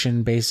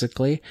operation,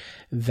 basically,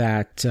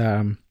 that,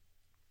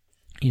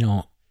 you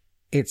know,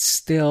 I'm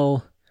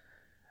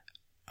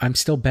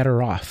still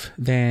better off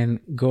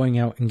than going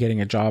out and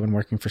getting a job and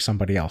working for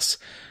somebody else.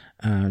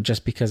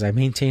 Just because I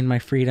maintain my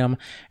freedom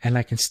and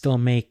I can still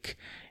make,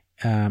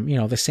 you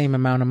know, the same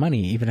amount of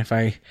money, even if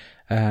I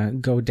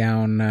go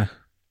down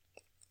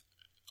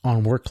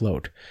on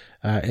workload,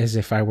 as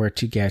if I were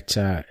to get,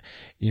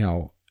 you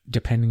know,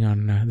 depending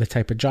on the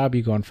type of job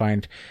you go and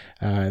find,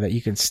 that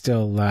you can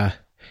still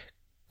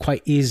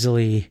quite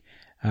easily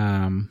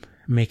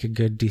make a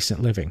good,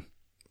 decent living.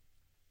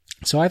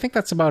 So I think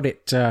that's about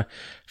it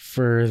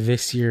for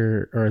this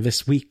year, or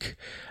this week,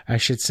 I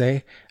should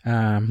say.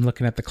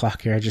 Looking at the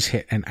clock here, I just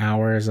hit an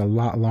hour. It's a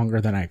lot longer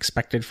than I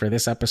expected for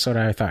this episode.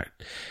 I thought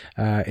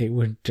it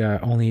would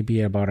only be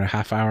about a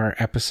half-hour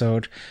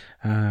episode.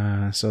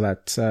 So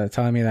that's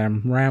telling me that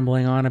I'm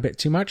rambling on a bit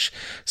too much.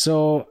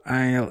 So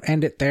I'll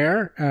end it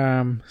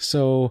there.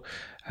 So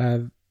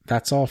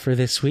that's all for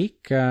this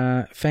week.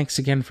 Thanks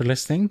again for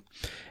listening.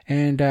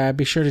 And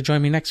be sure to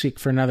join me next week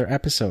for another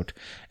episode.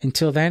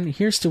 Until then,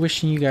 here's to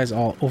wishing you guys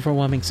all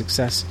overwhelming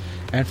success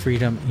and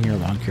freedom in your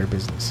lawn care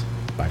business.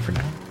 Bye for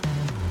now.